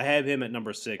 So I have him at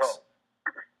number 6.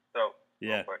 So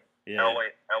yeah.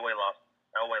 Elway lost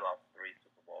 3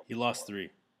 Super Bowls. He lost 3.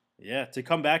 Yeah, to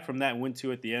come back from that and win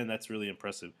 2 at the end, that's really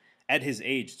impressive. At his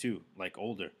age, too, like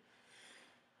older.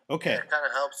 Okay. Yeah, it kind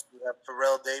of helps. We have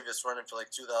Pharrell Davis running for like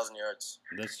 2,000 yards.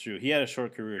 That's true. He had a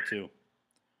short career, too.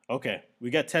 Okay, we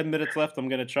got 10 minutes left. I'm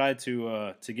going to try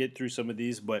to get through some of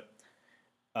these. But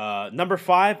number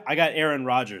 5, I got Aaron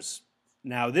Rodgers.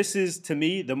 Now, this is, to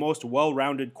me, the most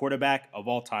well-rounded quarterback of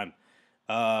all time.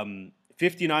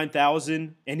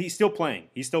 59,000, and he's still playing.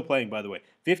 He's still playing, by the way.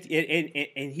 50,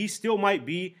 and he still might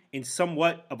be in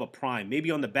somewhat of a prime,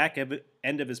 maybe on the back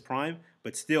end of his prime,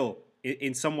 but still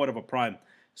in somewhat of a prime.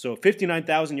 So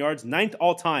 59,000 yards, 9th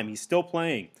all time. He's still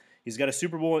playing. He's got a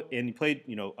Super Bowl, and he played.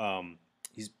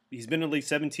 He's been in the league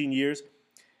 17 years.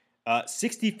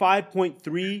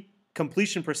 65.3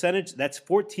 completion percentage. That's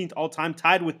 14th all time,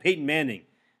 tied with Peyton Manning.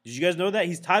 Did you guys know that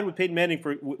he's tied with Peyton Manning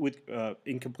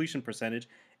in completion percentage,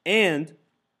 and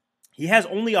he has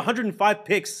only 105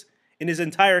 picks in his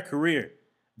entire career.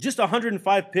 Just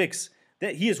 105 picks.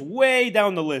 That he is way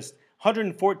down the list.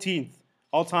 114th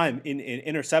all time in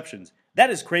interceptions.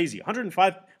 That is crazy.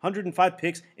 105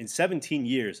 picks in 17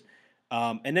 years.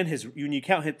 And then when you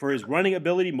count for his running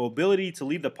ability, mobility to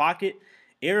leave the pocket,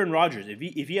 Aaron Rodgers,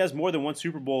 if he has more than one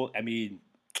Super Bowl, I mean,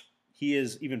 he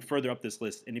is even further up this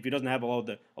list. And if he doesn't have a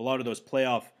lot of those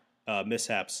playoff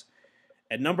mishaps.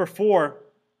 At number 4,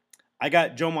 I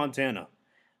got Joe Montana.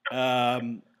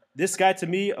 This guy, to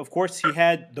me, of course, he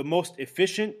had the most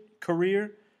efficient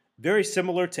career, very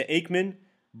similar to Aikman,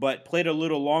 but played a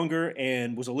little longer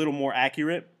and was a little more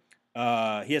accurate.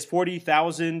 He has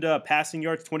 40,000 passing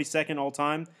yards, 22nd all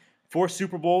time, 4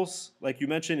 Super Bowls, like you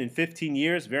mentioned, in 15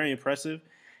 years, very impressive,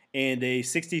 and a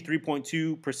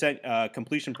 63.2%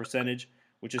 completion percentage,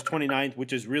 which is 29th,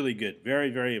 which is really good,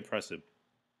 very, very impressive.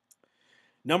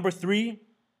 Number 3,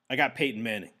 I got Peyton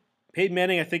Manning. Peyton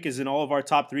Manning, I think, is in all of our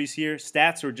top 3s here.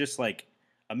 Stats are just like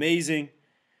amazing.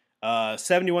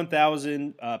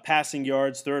 71,000 passing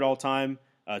yards, 3rd all time.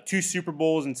 2 Super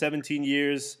Bowls in 17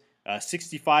 years.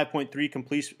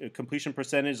 65.3 completion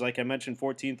percentage, like I mentioned,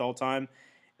 14th all time.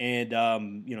 And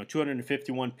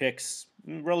 251 picks,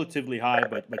 relatively high,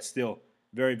 but still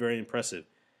very, very impressive.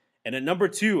 And at number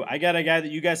 2, I got a guy that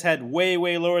you guys had way,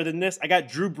 way lower than this. I got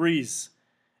Drew Brees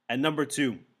at number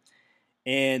 2.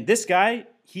 And this guy,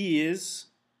 he is,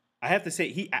 I have to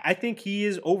say, I think he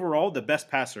is overall the best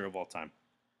passer of all time.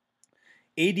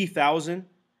 80,000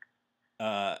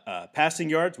 passing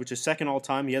yards, which is 2nd all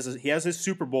time. He has his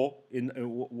Super Bowl in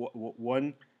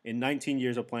 19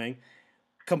 years of playing.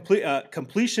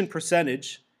 Completion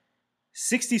percentage,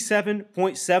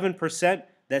 67.7%.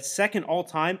 That's 2nd all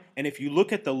time. And if you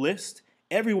look at the list,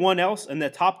 everyone else in the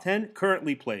top 10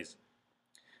 currently plays.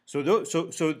 So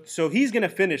he's going to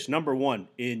finish number 1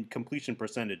 in completion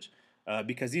percentage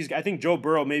because I think Joe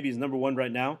Burrow maybe is number 1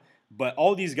 right now, but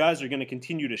all these guys are going to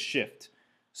continue to shift.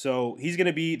 So he's going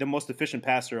to be the most efficient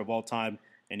passer of all time,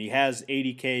 and he has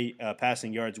 80K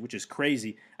passing yards, which is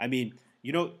crazy. I mean,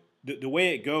 the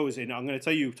way it goes, and I'm going to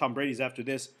tell you Tom Brady's after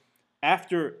this.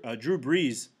 After Drew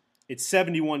Brees, it's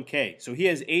 71K. So he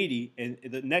has 80, and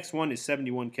the next one is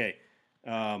 71K.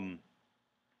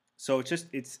 So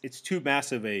it's too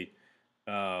massive a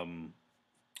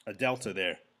delta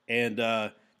there. And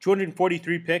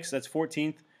 243 picks, that's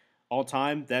 14th all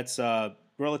time. That's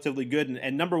relatively good.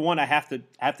 And number 1, I have to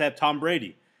have Tom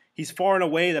Brady. He's far and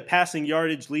away the passing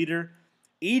yardage leader.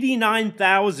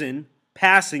 89,000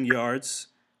 passing yards,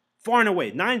 far and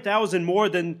away. 9,000 more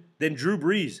than Drew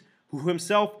Brees, who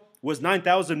himself was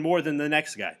 9,000 more than the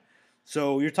next guy.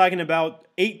 So you're talking about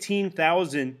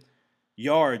 18,000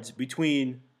 yards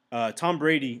between Tom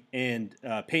Brady and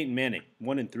Peyton Manning,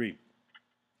 1 and 3.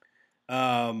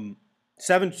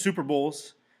 7 Super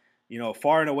Bowls,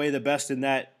 far and away the best in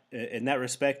that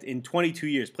respect. In 22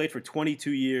 years, played for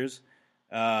 22 years.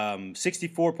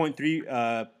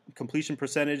 64.3 completion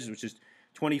percentage, which is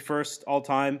 21st all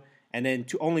time, and then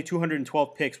only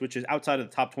 212 picks, which is outside of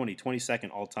the top 20, 22nd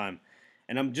all time.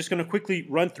 And I'm just going to quickly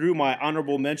run through my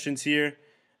honorable mentions here.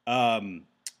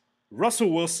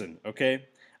 Russell Wilson, okay?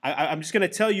 I'm just going to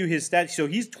tell you his stats. So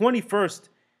he's 21st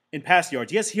in pass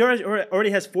yards. Yes, he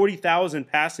already has 40,000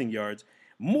 passing yards,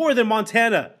 more than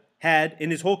Montana had in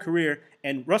his whole career.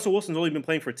 And Russell Wilson's only been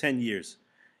playing for 10 years.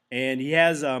 And he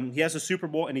has a Super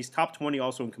Bowl, and he's top 20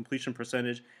 also in completion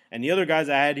percentage. And the other guys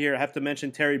I had here, I have to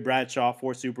mention Terry Bradshaw,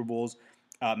 4 Super Bowls.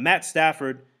 Matt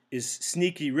Stafford is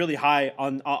sneaky, really high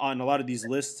on a lot of these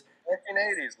lists.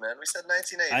 1980s, man. We said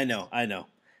 1980s. I know.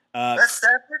 Matt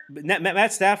Stafford?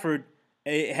 Matt Stafford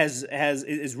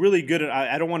is really good.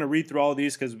 I don't want to read through all of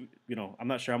these because I'm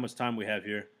not sure how much time we have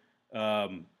here.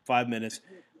 5 minutes,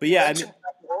 but yeah, I mean,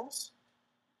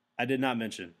 I did not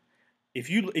mention. If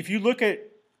you look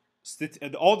at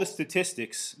all the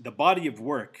statistics, the body of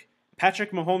work,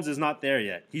 Patrick Mahomes is not there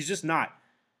yet. He's just not.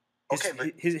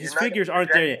 His figures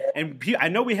aren't there yet. And I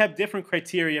know we have different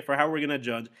criteria for how we're going to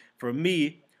judge. For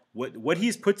me, what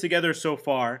he's put together so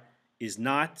far is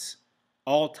not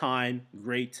all-time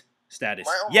great status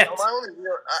yet. My only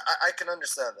real, I can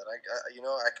understand that.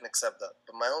 I can accept that.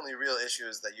 But my only real issue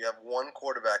is that you have one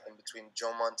quarterback in between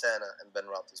Joe Montana and Ben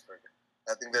Roethlisberger.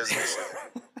 I think there's an issue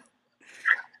there.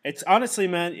 It's honestly,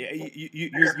 man,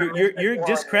 you're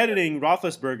discrediting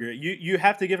Roethlisberger. You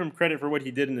have to give him credit for what he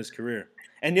did in his career.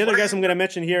 And the other guys I'm going to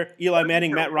mention here: Eli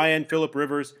Manning, Matt Ryan, Phillip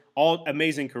Rivers, all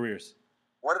amazing careers.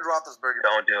 What did Roethlisberger?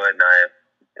 Don't do it, Naya.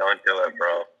 Don't do it,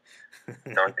 bro.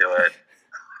 Don't do it.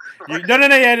 No.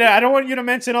 I don't want you to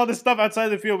mention all this stuff outside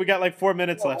the field. We got like 4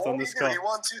 minutes left on this call. He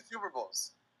won 2 Super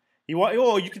Bowls.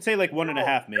 Oh, you could say like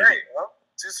 1.5 maybe. Great, huh?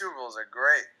 2 Super Bowls are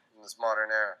great in this modern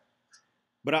era.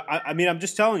 But I mean, I'm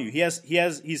just telling you, he's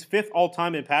 5th all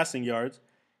time in passing yards.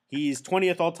 He's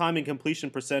 20th all time in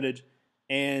completion percentage,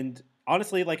 and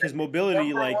honestly, like his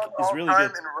mobility, like is really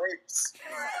good.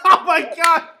 Oh my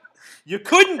God! You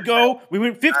couldn't go. We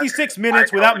went 56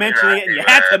 minutes without mentioning it, and you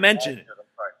had to mention it.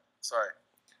 Sorry.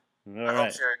 All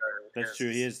right, that's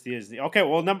true. He is. Okay,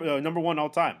 well, number 1 all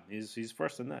time. He's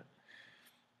first in that.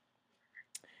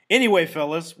 Anyway,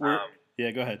 fellas, go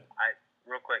ahead.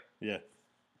 Real quick. Yeah.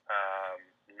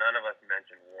 None of us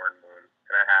mentioned Warren Moon,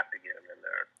 and I have to get him in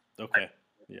there. Okay.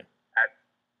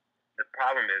 The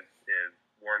problem is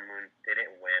Warren Moon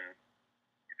didn't win.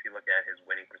 If you look at his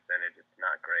winning percentage, it's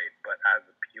not great. But as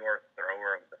a pure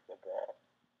thrower of the football,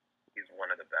 he's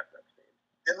one of the best I've seen.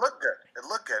 It looked good.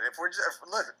 If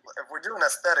we're doing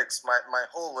aesthetics, my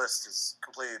whole list is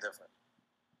completely different.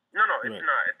 No, it's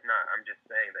not. It's not. I'm just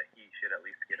saying that he should at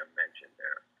least get a mention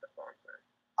there. That's all I'm saying.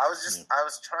 I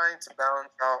was trying to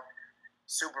balance out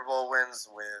Super Bowl wins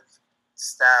with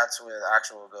stats with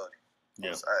actual ability.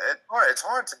 Yeah. It's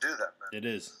hard to do that, man. It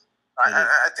is.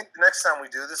 I think the next time we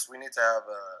do this, we need to have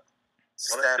a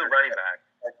let's do running back.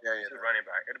 Running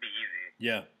back. It'll be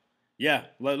easy. Yeah.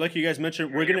 Like you guys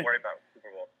mentioned, we're gonna worry about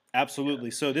Super Bowl.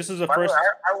 Absolutely. So this is the first.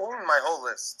 first. I won my whole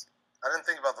list. I didn't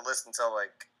think about the list until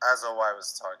as OY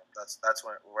was talking. That's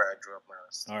where I drew up my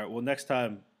list. All right. Well, next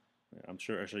time, I'm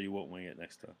sure you won't wing it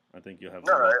next time. I think you'll have.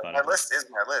 My list is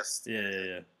my list. Yeah.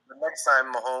 The next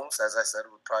time, Mahomes, as I said,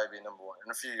 would probably be number 1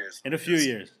 in a few years. In a few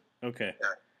years. Okay.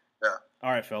 Yeah. All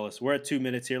right, fellas. We're at 2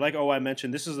 minutes here. Like I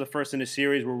mentioned, this is the first in a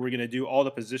series where we're going to do all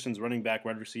the positions, running back,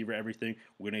 wide receiver, everything.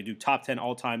 We're going to do top 10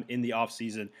 all-time in the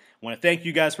offseason. I want to thank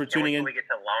you guys for tuning in. We get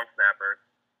to long snappers.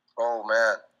 Oh,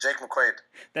 man. Jake McQuaid.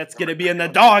 That's going to be in the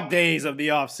dog days of the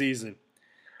offseason.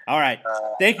 All right.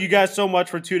 Thank you guys so much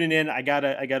for tuning in. I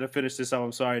gotta finish this up.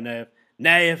 I'm sorry, Naif.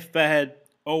 Naif, Fahad,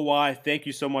 OY, thank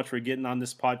you so much for getting on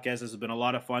this podcast. This has been a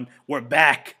lot of fun. We're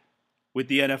back with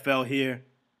the NFL here.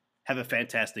 Have a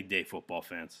fantastic day, football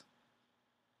fans.